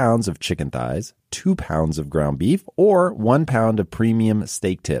 3 pounds of chicken thighs, 2 pounds of ground beef, or 1 pound of premium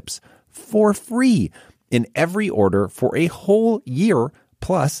steak tips for free in every order for a whole year.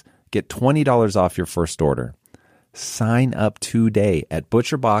 Plus, get $20 off your first order. Sign up today at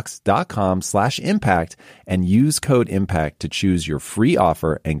butcherbox.com/impact and use code IMPACT to choose your free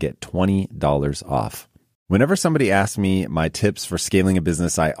offer and get $20 off. Whenever somebody asks me my tips for scaling a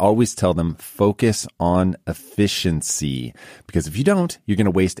business, I always tell them focus on efficiency. Because if you don't, you're going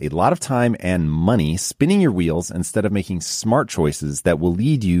to waste a lot of time and money spinning your wheels instead of making smart choices that will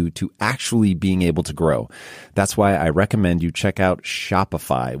lead you to actually being able to grow. That's why I recommend you check out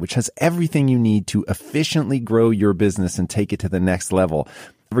Shopify, which has everything you need to efficiently grow your business and take it to the next level.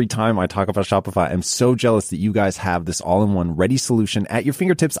 Every time I talk about Shopify, I'm so jealous that you guys have this all-in-one ready solution at your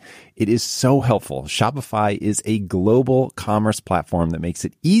fingertips. It is so helpful. Shopify is a global commerce platform that makes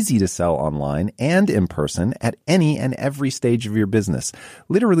it easy to sell online and in person at any and every stage of your business.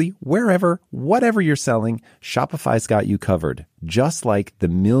 Literally, wherever, whatever you're selling, Shopify's got you covered, just like the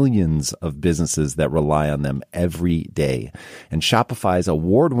millions of businesses that rely on them every day. And Shopify's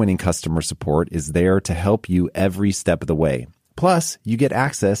award-winning customer support is there to help you every step of the way. Plus, you get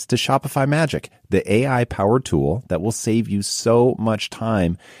access to Shopify Magic, the AI-powered tool that will save you so much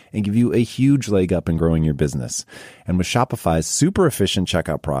time and give you a huge leg up in growing your business. And with Shopify's super efficient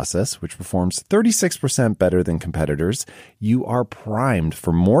checkout process, which performs 36% better than competitors, you are primed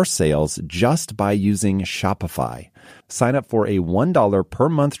for more sales just by using Shopify. Sign up for a $1 per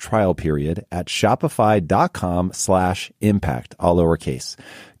month trial period at shopify.com/impact, all lowercase.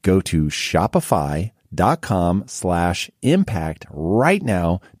 Go to shopify.com/impact right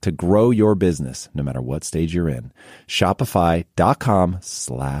now to grow your business, no matter what stage you're in.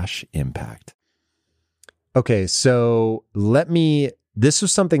 Shopify.com/impact. Okay, so let me this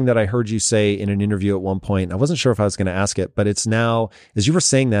was something that I heard you say in an interview at one point. I wasn't sure if I was going to ask it, but it's now, as you were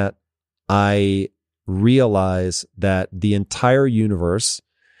saying that, I realize that the entire universe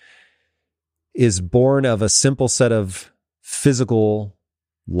is born of a simple set of physical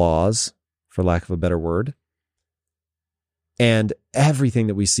laws, for lack of a better word. And everything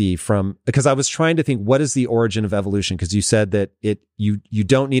that we see because I was trying to think, what is the origin of evolution? Because you said that you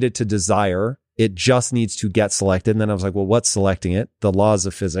don't need it to desire, it just needs to get selected. And then I was like, well, what's selecting it? The laws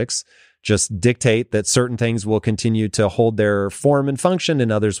of physics just dictate that certain things will continue to hold their form and function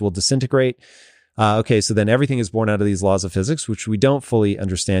and others will disintegrate. Okay, so then everything is born out of these laws of physics, which we don't fully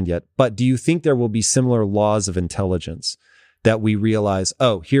understand yet. But do you think there will be similar laws of intelligence that we realize,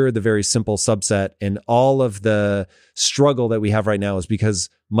 oh, here are the very simple subset, and all of the struggle that we have right now is because,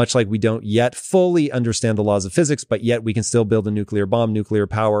 much like we don't yet fully understand the laws of physics, but yet we can still build a nuclear bomb, nuclear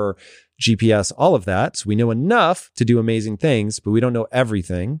power, GPS, all of that. So we know enough to do amazing things, but we don't know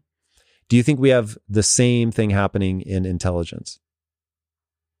everything. Do you think we have the same thing happening in intelligence?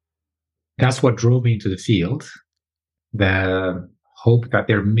 That's what drove me into the field. The hope that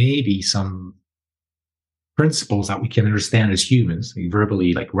there may be some principles that we can understand as humans, we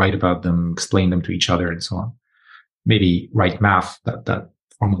verbally write about them, explain them to each other, and so on. Maybe write math that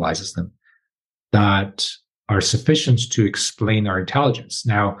formalizes them, that are sufficient to explain our intelligence.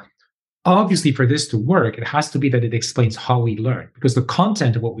 Now, obviously, for this to work, it has to be that it explains how we learn, because the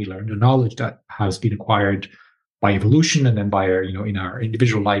content of what we learn, the knowledge that has been acquired by evolution and then by our, in our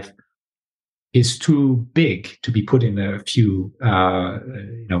individual life, is too big to be put in a few,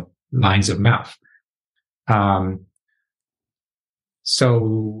 lines of math.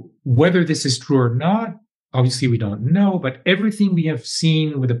 So whether this is true or not, obviously we don't know, but everything we have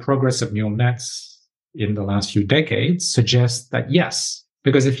seen with the progress of neural nets in the last few decades suggests that yes,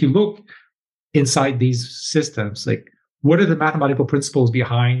 because if you look inside these systems, what are the mathematical principles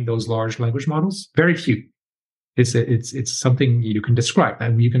behind those large language models? Very few. It's something you can describe,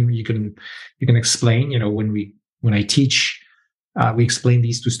 and you can explain. When I teach, we explain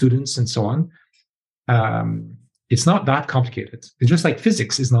these to students and so on. It's not that complicated. It's just like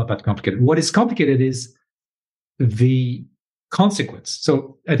physics is not that complicated. What is complicated is the consequence.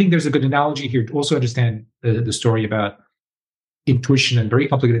 So I think there's a good analogy here to also understand the story about intuition and very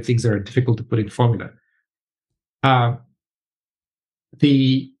complicated things that are difficult to put in formula.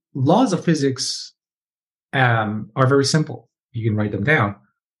 The laws of physics are very simple. You can write them down.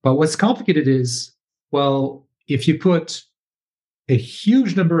 But what's complicated is, well, if you put a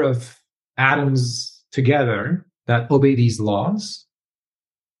huge number of atoms together that obey these laws,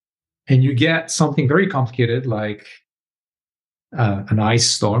 and you get something very complicated like an ice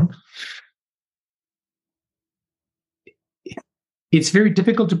storm, it's very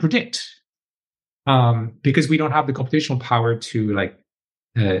difficult to predict because we don't have the computational power to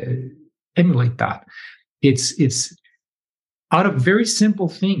emulate that. It's out of very simple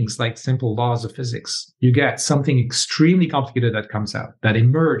things like simple laws of physics, you get something extremely complicated that comes out, that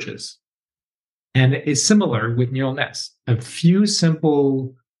emerges. And it's similar with neural nets. A few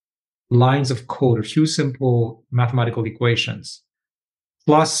simple lines of code, a few simple mathematical equations,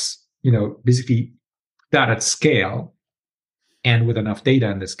 plus, basically that at scale and with enough data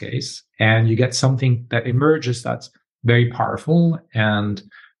in this case, and you get something that emerges that's very powerful and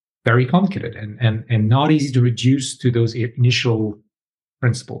very complicated and not easy to reduce to those initial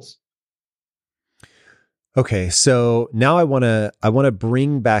principles. Okay, so now I want to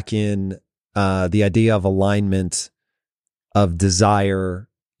bring back in the idea of alignment, of desire.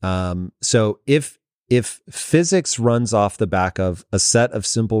 So if physics runs off the back of a set of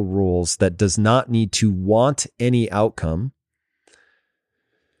simple rules that does not need to want any outcome,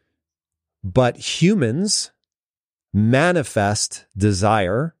 but humans manifest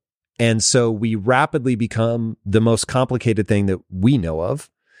desire, and so we rapidly become the most complicated thing that we know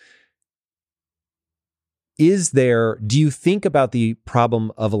of. Do you think about the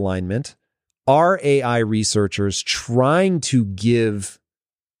problem of alignment? Are AI researchers trying to give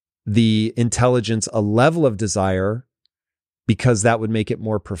the intelligence a level of desire because that would make it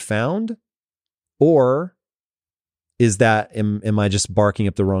more profound? Or is that, am I just barking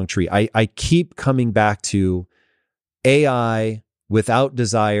up the wrong tree? I keep coming back to AI without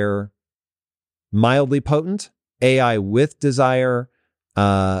desire, mildly potent. AI with desire,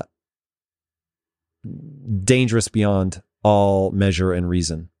 dangerous beyond all measure and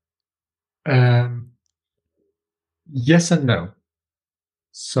reason. Yes and no.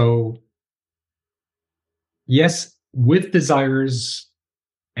 So, yes, with desires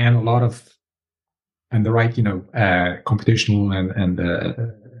and the right, computational and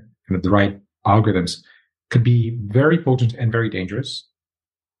the right algorithms, could be very potent and very dangerous,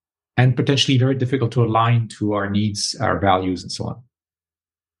 and potentially very difficult to align to our needs, our values, and so on.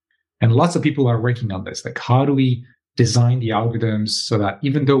 And lots of people are working on this. Like, how do we design the algorithms so that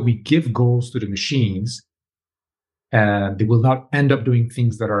even though we give goals to the machines, they will not end up doing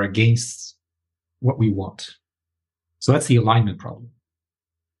things that are against what we want. So that's the alignment problem.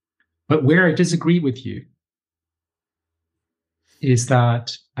 But where I disagree with you is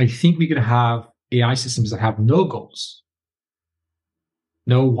that I think we could have AI systems that have no goals,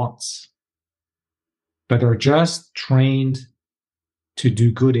 no wants, but are just trained to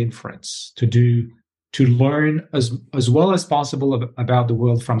do good inference, to learn as well as possible about the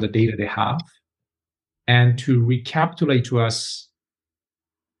world from the data they have, and to recapitulate to us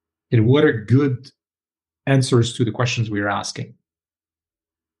what are good answers to the questions we are asking.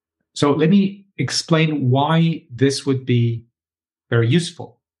 So let me explain why this would be very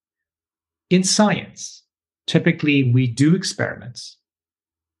useful. In science, typically we do experiments,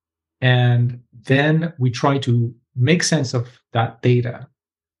 and then we try to make sense of that data.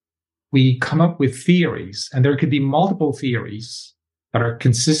 We come up with theories, and there could be multiple theories that are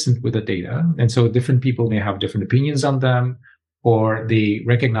consistent with the data. And so different people may have different opinions on them, or they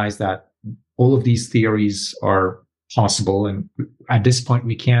recognize that all of these theories are possible. And at this point,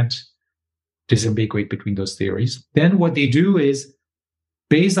 we can't disambiguate between those theories. Then what they do is,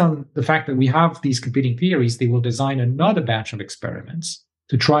 based on the fact that we have these competing theories, they will design another batch of experiments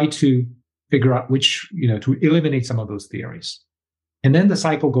to try to figure out to eliminate some of those theories. And then the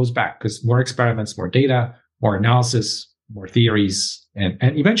cycle goes back, because more experiments, more data, more analysis, more theories. And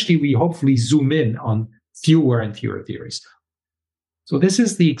eventually we hopefully zoom in on fewer and fewer theories. So this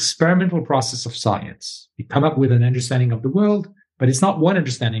is the experimental process of science. We come up with an understanding of the world, but it's not one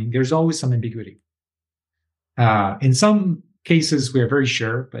understanding. There's always some ambiguity. In some cases, we're very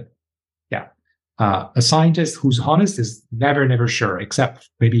sure, but yeah. A scientist who's honest is never sure, except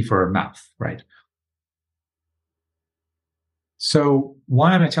maybe for math, right? So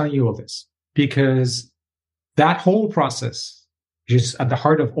why am I telling you all this? Because that whole process is at the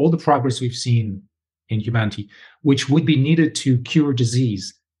heart of all the progress we've seen in humanity, which would be needed to cure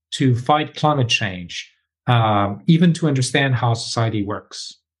disease, to fight climate change, even to understand how society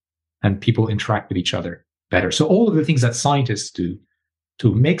works and people interact with each other better. So all of the things that scientists do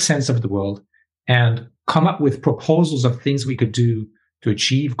to make sense of the world and come up with proposals of things we could do to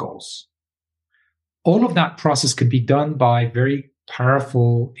achieve goals. All of that process could be done by very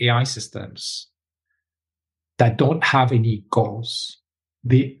powerful AI systems that don't have any goals.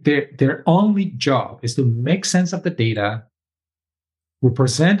 Their only job is to make sense of the data,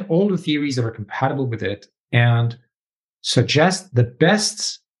 represent all the theories that are compatible with it, and suggest the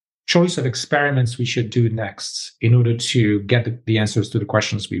best choice of experiments we should do next in order to get the answers to the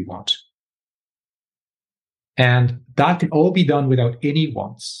questions we want. And that can all be done without any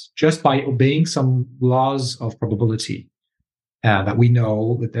wants, just by obeying some laws of probability that we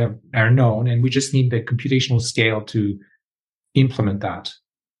know, that are known, and we just need the computational scale to implement that.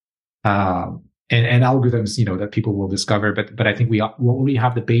 And algorithms, that people will discover, but I think we already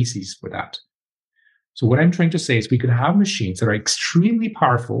have the basis for that. So what I'm trying to say is we could have machines that are extremely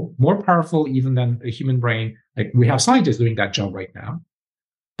powerful, more powerful even than a human brain. Like, we have scientists doing that job right now.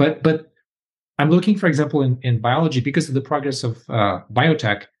 But I'm looking, for example, in biology, because of the progress of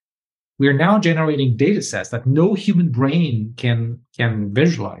biotech, we are now generating data sets that no human brain can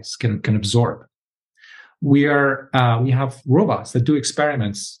visualize, can absorb. We have robots that do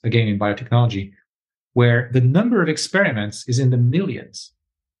experiments, again, in biotechnology, where the number of experiments is in the millions.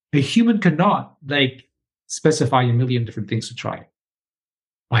 A human cannot specify a million different things to try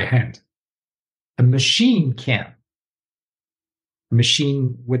by hand. A machine can. A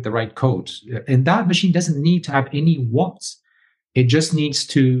machine with the right code. And that machine doesn't need to have any wants. It just needs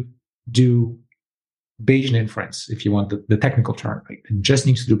to do Bayesian inference, if you want the technical term. Right? It just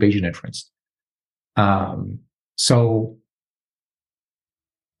needs to do Bayesian inference. So,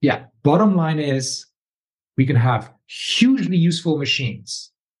 yeah, bottom line is we can have hugely useful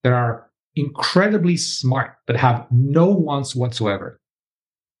machines that are incredibly smart, but have no wants whatsoever.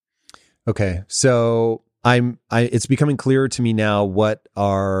 Okay. So it's becoming clearer to me now what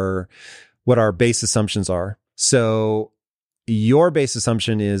our base assumptions are. So your base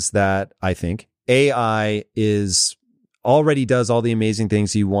assumption is that, I think, AI already does all the amazing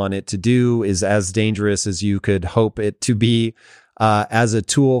things you want it to do, is as dangerous as you could hope it to be, as a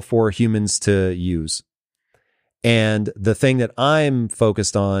tool for humans to use. And the thing that I'm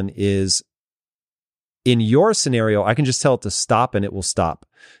focused on is, in your scenario, I can just tell it to stop and it will stop.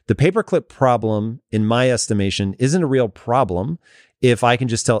 The paperclip problem, in my estimation, isn't a real problem if I can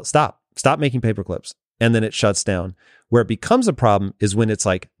just tell it, stop making paperclips. and then it shuts down. Where it becomes a problem is when it's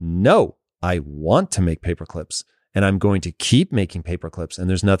like, no, I want to make paper clips and I'm going to keep making paper clips and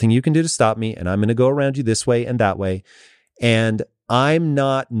there's nothing you can do to stop me. And I'm going to go around you this way and that way. And I'm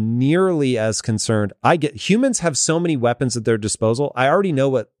not nearly as concerned. Humans have so many weapons at their disposal. I already know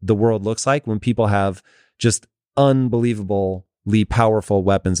what the world looks like when people have just unbelievably powerful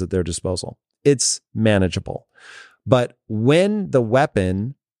weapons at their disposal. It's manageable. But when the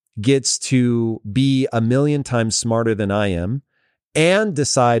weapon gets to be 1,000,000 times smarter than I am and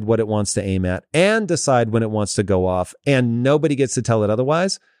decide what it wants to aim at and decide when it wants to go off and nobody gets to tell it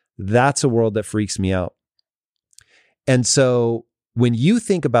otherwise, that's a world that freaks me out. And so when you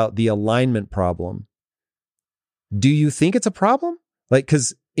think about the alignment problem, do you think it's a problem? Like,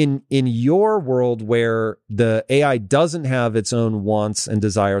 because in your world where the AI doesn't have its own wants and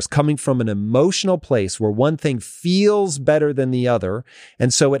desires coming from an emotional place where one thing feels better than the other,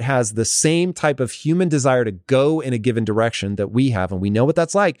 and so it has the same type of human desire to go in a given direction that we have, and we know what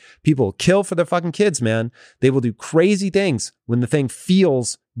that's like. People will kill for their fucking kids, man. They will do crazy things when the thing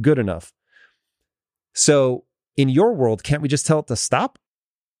feels good enough. So in your world, can't we just tell it to stop?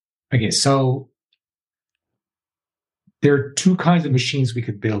 Okay, so there are two kinds of machines we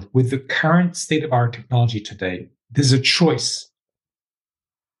could build. With the current state of our technology today, there's a choice.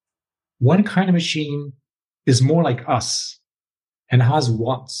 One kind of machine is more like us and has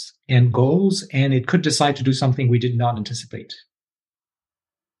wants and goals, and it could decide to do something we did not anticipate.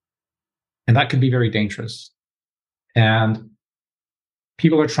 And that could be very dangerous. And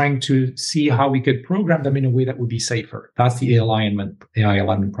people are trying to see how we could program them in a way that would be safer. That's the AI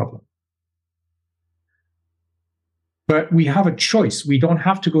alignment problem. But we have a choice. We don't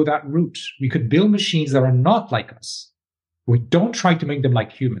have to go that route. We could build machines that are not like us. We don't try to make them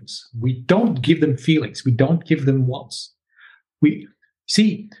like humans. We don't give them feelings. We don't give them wants.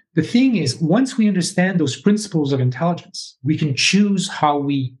 See, the thing is, once we understand those principles of intelligence, we can choose how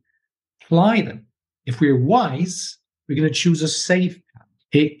we apply them. If we're wise, we're going to choose a safe path.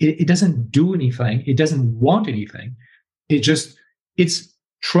 It doesn't do anything. It doesn't want anything. Its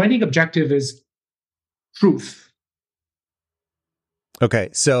training objective is truth. Okay,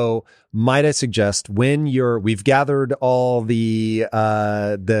 so might I suggest we've gathered all the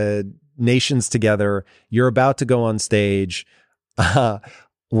nations together, you're about to go on stage.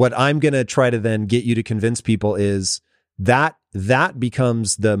 What I'm going to try to then get you to convince people is that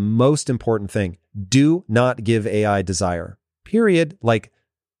becomes the most important thing. Do not give AI desire. Period. Like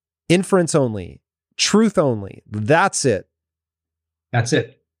inference only, truth only. That's it. That's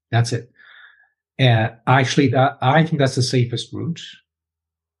it. And actually, I think that's the safest route.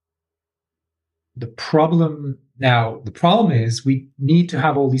 The problem is we need to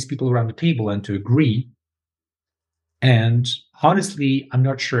have all these people around the table and to agree. And honestly, I'm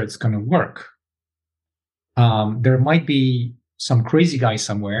not sure it's going to work. There might be some crazy guy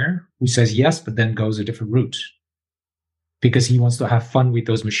somewhere who says yes, but then goes a different route because he wants to have fun with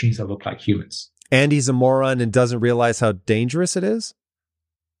those machines that look like humans. And he's a moron and doesn't realize how dangerous it is?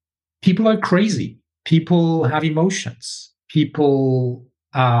 People are crazy. People have emotions. People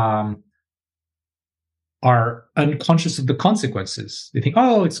are unconscious of the consequences. They think,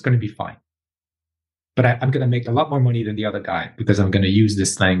 oh, it's going to be fine. But I'm going to make a lot more money than the other guy because I'm going to use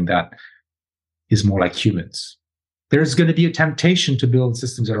this thing that is more like humans. There's going to be a temptation to build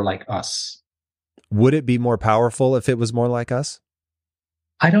systems that are like us. Would it be more powerful if it was more like us?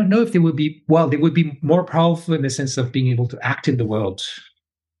 I don't know if they would be. Well, they would be more powerful in the sense of being able to act in the world.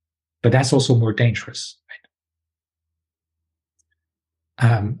 But that's also more dangerous.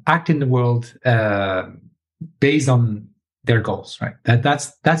 Right? Act in the world based on their goals, right?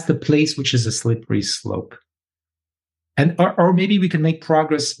 That's the place which is a slippery slope. And or maybe we can make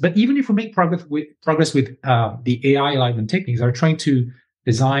progress. But even if we make progress with the AI alignment techniques, are trying to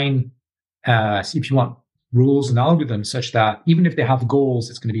design, if you want, rules and algorithms such that even if they have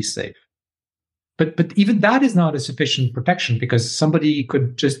goals, it's going to be safe. But even that is not a sufficient protection because somebody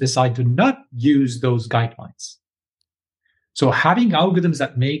could just decide to not use those guidelines. So having algorithms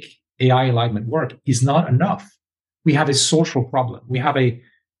that make AI alignment work is not enough. We have a social problem. We have a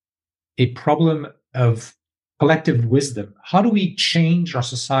problem of collective wisdom. How do we change our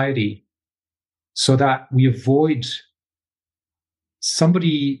society so that we avoid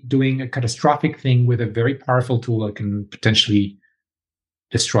somebody doing a catastrophic thing with a very powerful tool that can potentially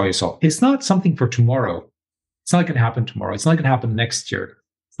destroy us all? It's not something for tomorrow. It's not going to happen tomorrow. It's not going to happen next year.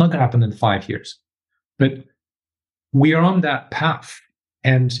 It's not going to happen in 5 years. But we are on that path.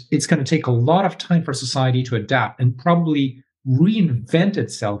 And it's going to take a lot of time for society to adapt and probably reinvent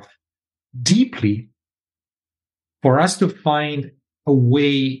itself deeply for us to find a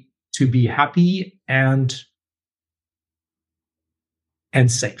way to be happy and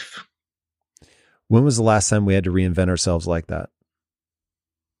safe. When was the last time we had to reinvent ourselves like that?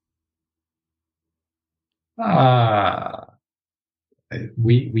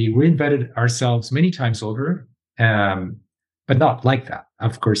 We reinvented ourselves many times over, but not like that.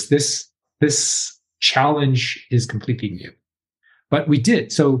 Of course, this challenge is completely new, but we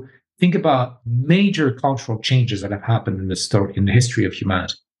did. So think about major cultural changes that have happened in the history of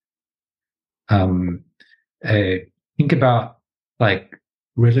humanity. Think about like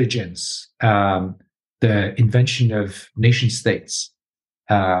religions, the invention of nation states,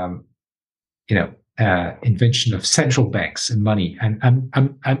 invention of central banks and money. And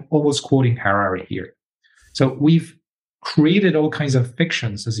I'm almost quoting Harari here. So we've created all kinds of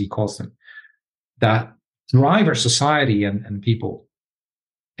fictions, as he calls them, that drive our society and people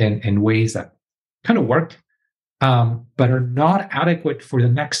in ways that kind of work, but are not adequate for the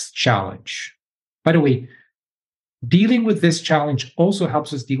next challenge. By the way, dealing with this challenge also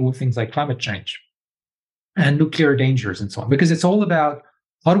helps us deal with things like climate change and nuclear dangers and so on, because it's all about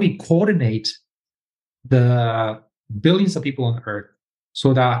how do we coordinate the billions of people on Earth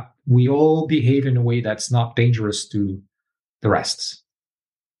so that we all behave in a way that's not dangerous to the rest.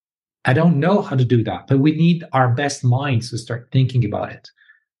 I don't know how to do that, but we need our best minds to start thinking about it.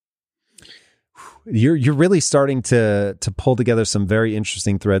 You're really starting to pull together some very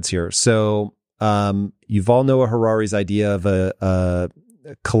interesting threads here. So you've all know Harari's idea of a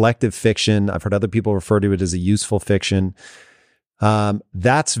collective fiction. I've heard other people refer to it as a useful fiction.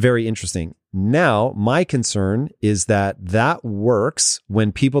 That's very interesting. Now, my concern is that works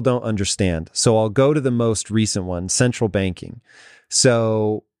when people don't understand. So I'll go to the most recent one, central banking.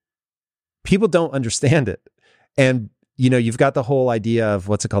 So people don't understand it. And, you've got the whole idea of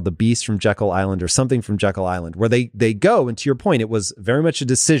what's it called? The Beast from Jekyll Island or something from Jekyll Island, where they go, and to your point, it was very much a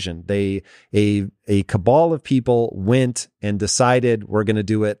decision. A cabal of people went and decided we're going to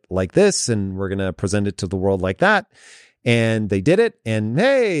do it like this, and we're going to present it to the world like that. And they did it, and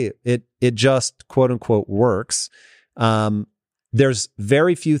hey, it just quote unquote works. There's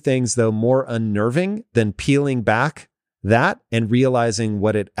very few things though more unnerving than peeling back that and realizing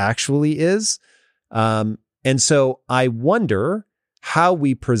what it actually is. And so I wonder how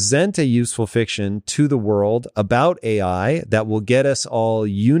we present a useful fiction to the world about AI that will get us all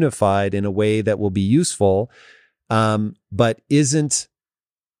unified in a way that will be useful, but isn't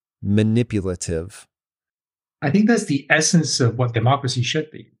manipulative. I think that's the essence of what democracy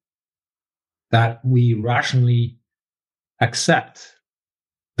should be, that we rationally accept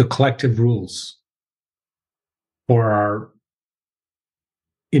the collective rules for our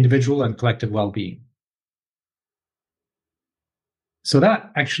individual and collective well-being. So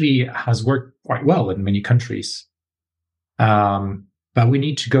that actually has worked quite well in many countries. But we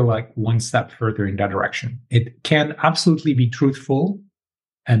need to go like one step further in that direction. It can absolutely be truthful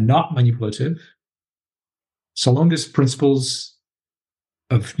and not manipulative, so long as principles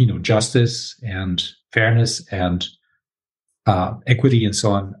of justice and fairness and equity and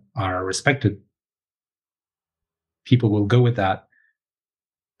so on are respected. People will go with that.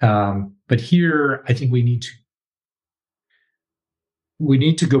 But here, I think we need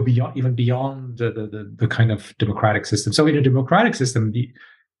to go beyond the kind of democratic system. So in a democratic system,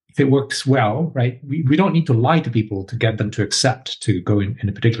 if it works well, right, we don't need to lie to people to get them to accept to go in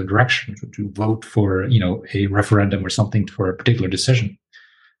a particular direction, to vote for a referendum or something for a particular decision.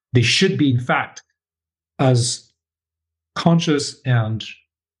 They should be, in fact, as conscious and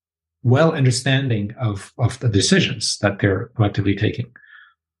well understanding of the decisions that they're collectively taking.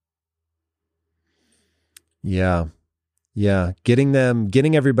 Yeah.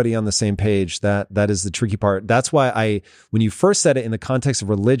 Getting everybody on the same page, that is the tricky part. That's why when you first said it in the context of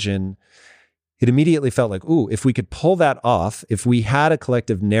religion, it immediately felt like, ooh, if we could pull that off, if we had a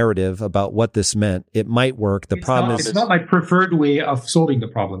collective narrative about what this meant, it might work. It's not my preferred way of solving the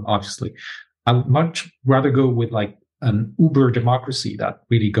problem, obviously. I would much rather go with like an uber democracy that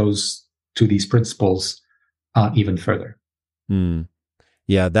really goes to these principles even further.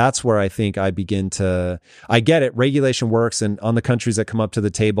 Yeah, that's where I think I get it. Regulation works. And on the countries that come up to the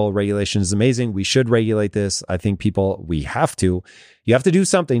table, regulation is amazing. We should regulate this. I think you have to do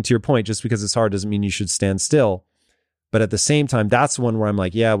something. To your point, just because it's hard doesn't mean you should stand still. But at the same time, that's one where I'm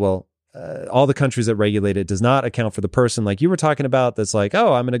like, yeah, well, all the countries that regulate it does not account for the person like you were talking about. That's like,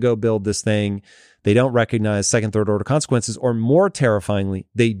 oh, I'm going to go build this thing. They don't recognize second, third order consequences, or more terrifyingly,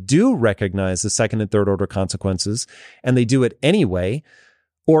 they do recognize the second and third order consequences, and they do it anyway.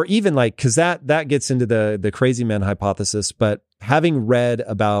 Or even like, because that gets into the crazy man hypothesis, but having read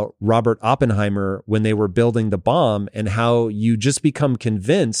about Robert Oppenheimer when they were building the bomb and how you just become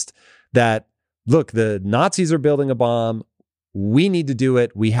convinced that look, the Nazis are building a bomb. We need to do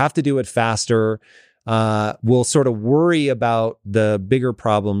it. We have to do it faster. We'll sort of worry about the bigger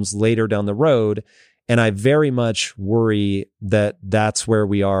problems later down the road. And I very much worry that that's where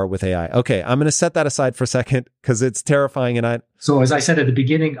we are with AI. Okay, I'm going to set that aside for a second because it's terrifying. So as I said at the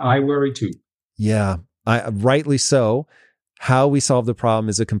beginning, I worry too. Yeah, rightly so. How we solve the problem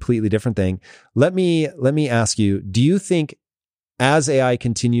is a completely different thing. Let me ask you, do you think as AI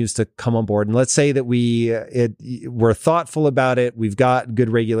continues to come on board, and let's say that we're thoughtful about it, we've got good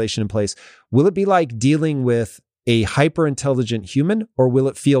regulation in place, will it be like dealing with a hyper-intelligent human, or will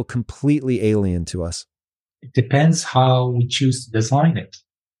it feel completely alien to us? It depends how we choose to design it.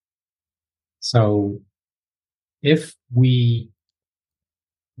 So if we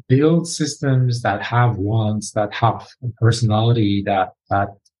build systems that have wants, that have a personality, that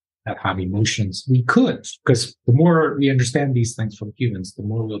have emotions, we could, because the more we understand these things from humans, the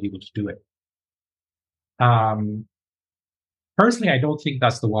more we'll be able to do it. Personally, I don't think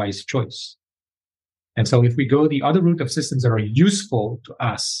that's the wise choice. And so if we go the other route of systems that are useful to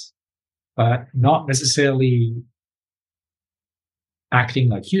us, but not necessarily acting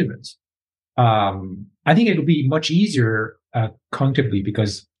like humans, I think it'll be much easier cognitively,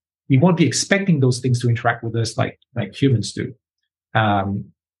 because we won't be expecting those things to interact with us like humans do.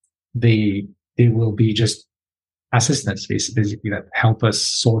 They will be just assistants, basically, that help us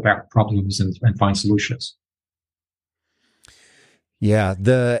sort out problems and find solutions. Yeah,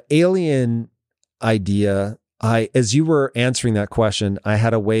 the alien idea, as you were answering that question, I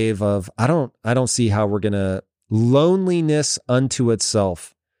had a wave of, I don't see how we're going to, loneliness unto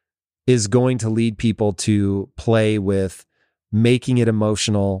itself is going to lead people to play with making it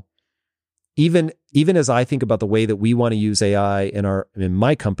emotional. Even as I think about the way that we want to use AI in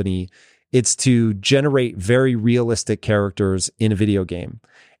my company, it's to generate very realistic characters in a video game.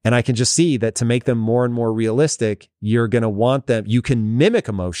 And I can just see that to make them more and more realistic, you're going to want them, you can mimic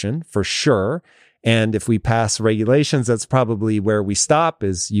emotion for sure. And if we pass regulations, that's probably where we stop,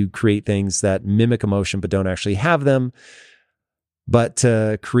 is you create things that mimic emotion but don't actually have them. But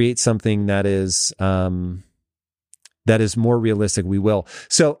to create something that is more realistic, we will.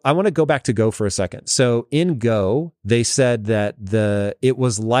 So I want to go back to Go for a second. So in Go, they said that it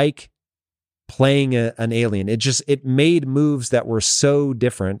was like playing an alien. It made moves that were so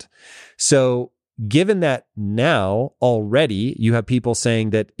different. So given that now already you have people saying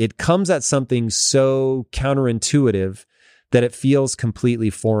that it comes at something so counterintuitive that it feels completely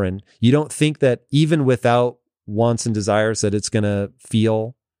foreign, you don't think that even without wants and desires that it's going to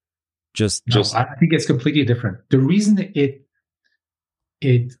feel just I think it's completely different. The reason it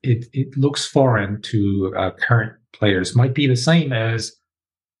looks foreign to current players might be the same as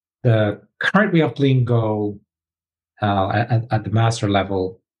the current way of playing Go at the master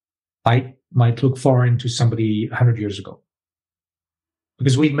level might look foreign to somebody 100 years ago,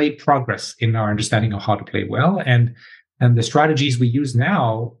 because we've made progress in our understanding of how to play well, and the strategies we use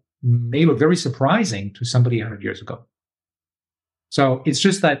now may look very surprising to somebody 100 years ago. So it's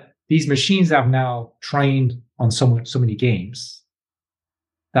just that these machines have now trained on so many games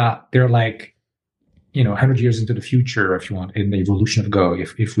that they're like, 100 years into the future, if you want, in the evolution of Go,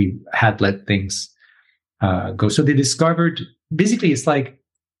 if we had let things go. So they discovered, basically it's like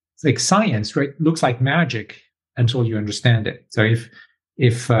science, right? It looks like magic until you understand it. So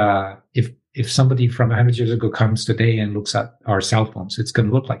if somebody from 100 years ago comes today and looks at our cell phones, it's going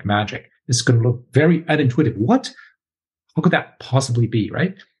to look like magic. It's going to look very unintuitive. What? How could that possibly be,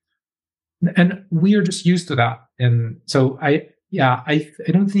 right? And we are just used to that. And so I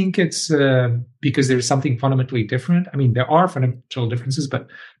don't think it's because there's something fundamentally different. I mean, there are fundamental differences, but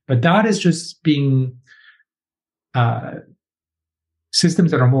that is just being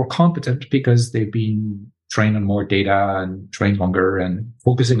systems that are more competent because they've been trained on more data and trained longer and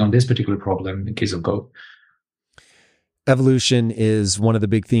focusing on this particular problem in case of Go. Evolution is one of the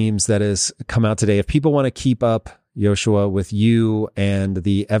big themes that has come out today. If people want to keep up, Yoshua, with you and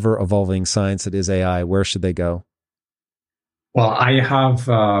the ever-evolving science that is AI, where should they go? Well, I have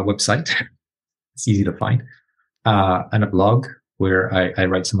a website. It's easy to find. And a blog where I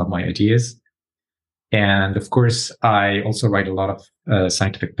write some of my ideas. And of course, I also write a lot of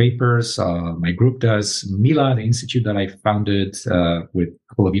scientific papers. My group does. Mila, the institute that I founded with a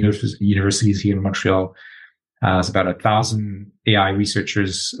couple of universities here in Montreal, has about 1,000 AI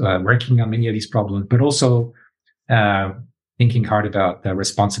researchers working on many of these problems, but also thinking hard about the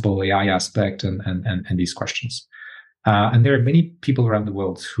responsible AI aspect and these questions. And there are many people around the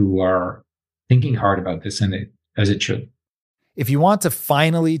world who are thinking hard about this, and as it should. If you want to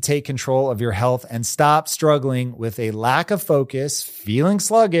finally take control of your health and stop struggling with a lack of focus, feeling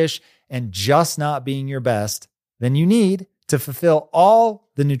sluggish, and just not being your best than you need to fulfill all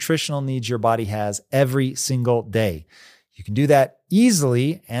the nutritional needs your body has every single day. You can do that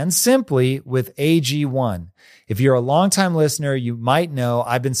easily and simply with AG1. If you're a longtime listener, you might know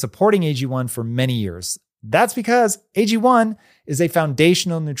I've been supporting AG1 for many years. That's because AG1 is a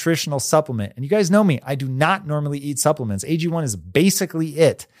foundational nutritional supplement. And you guys know me, I do not normally eat supplements. AG1 is basically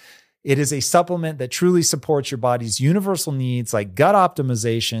it. It is a supplement that truly supports your body's universal needs like gut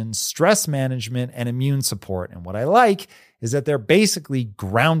optimization, stress management, and immune support. And what I like is that they're basically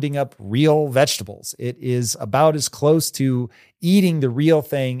grounding up real vegetables. It is about as close to eating the real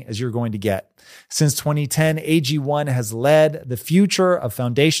thing as you're going to get. Since 2010, AG1 has led the future of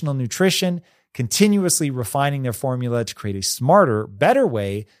foundational nutrition, continuously refining their formula to create a smarter, better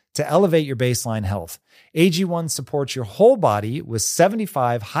way to elevate your baseline health. AG1 supports your whole body with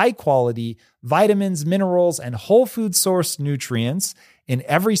 75 high-quality vitamins, minerals, and whole food source nutrients in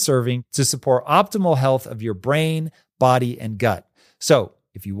every serving to support optimal health of your brain, body, and gut. So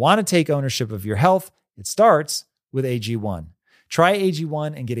if you want to take ownership of your health, it starts with AG1. Try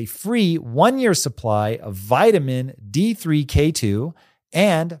AG1 and get a free 1-year supply of vitamin D3K2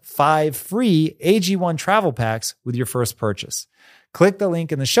 and 5 free AG1 travel packs with your first purchase. Click the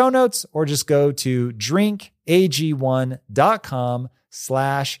link in the show notes or just go to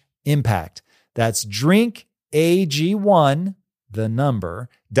drinkag1.com/impact. That's drinkag1, the number,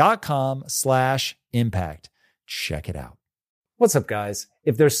 .com/impact. Check it out. What's up, guys?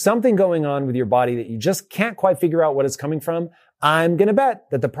 If there's something going on with your body that you just can't quite figure out what it's coming from, I'm going to bet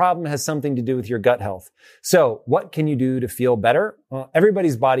that the problem has something to do with your gut health. So what can you do to feel better? Well,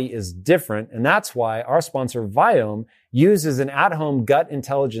 everybody's body is different, and that's why our sponsor Viome uses an at-home gut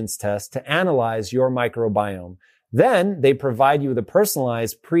intelligence test to analyze your microbiome. Then they provide you with a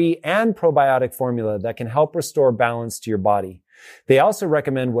personalized pre- and probiotic formula that can help restore balance to your body. They also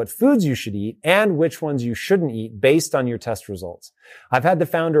recommend what foods you should eat and which ones you shouldn't eat based on your test results. I've had the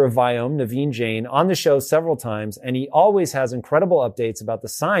founder of Viome, Naveen Jain, on the show several times, and he always has incredible updates about the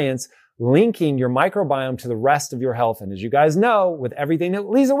science linking your microbiome to the rest of your health. And as you guys know, with everything that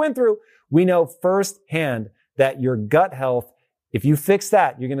Lisa went through, we know firsthand that your gut health, if you fix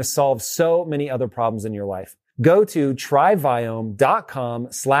that, you're going to solve so many other problems in your life. Go to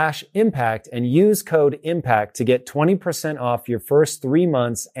tryviome.com/impact and use code IMPACT to get 20% off your first 3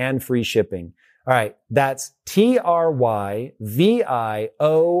 months and free shipping. All right. That's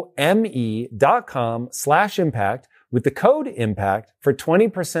tryviome.com/impact with the code IMPACT for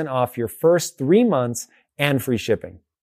 20% off your first 3 months and free shipping.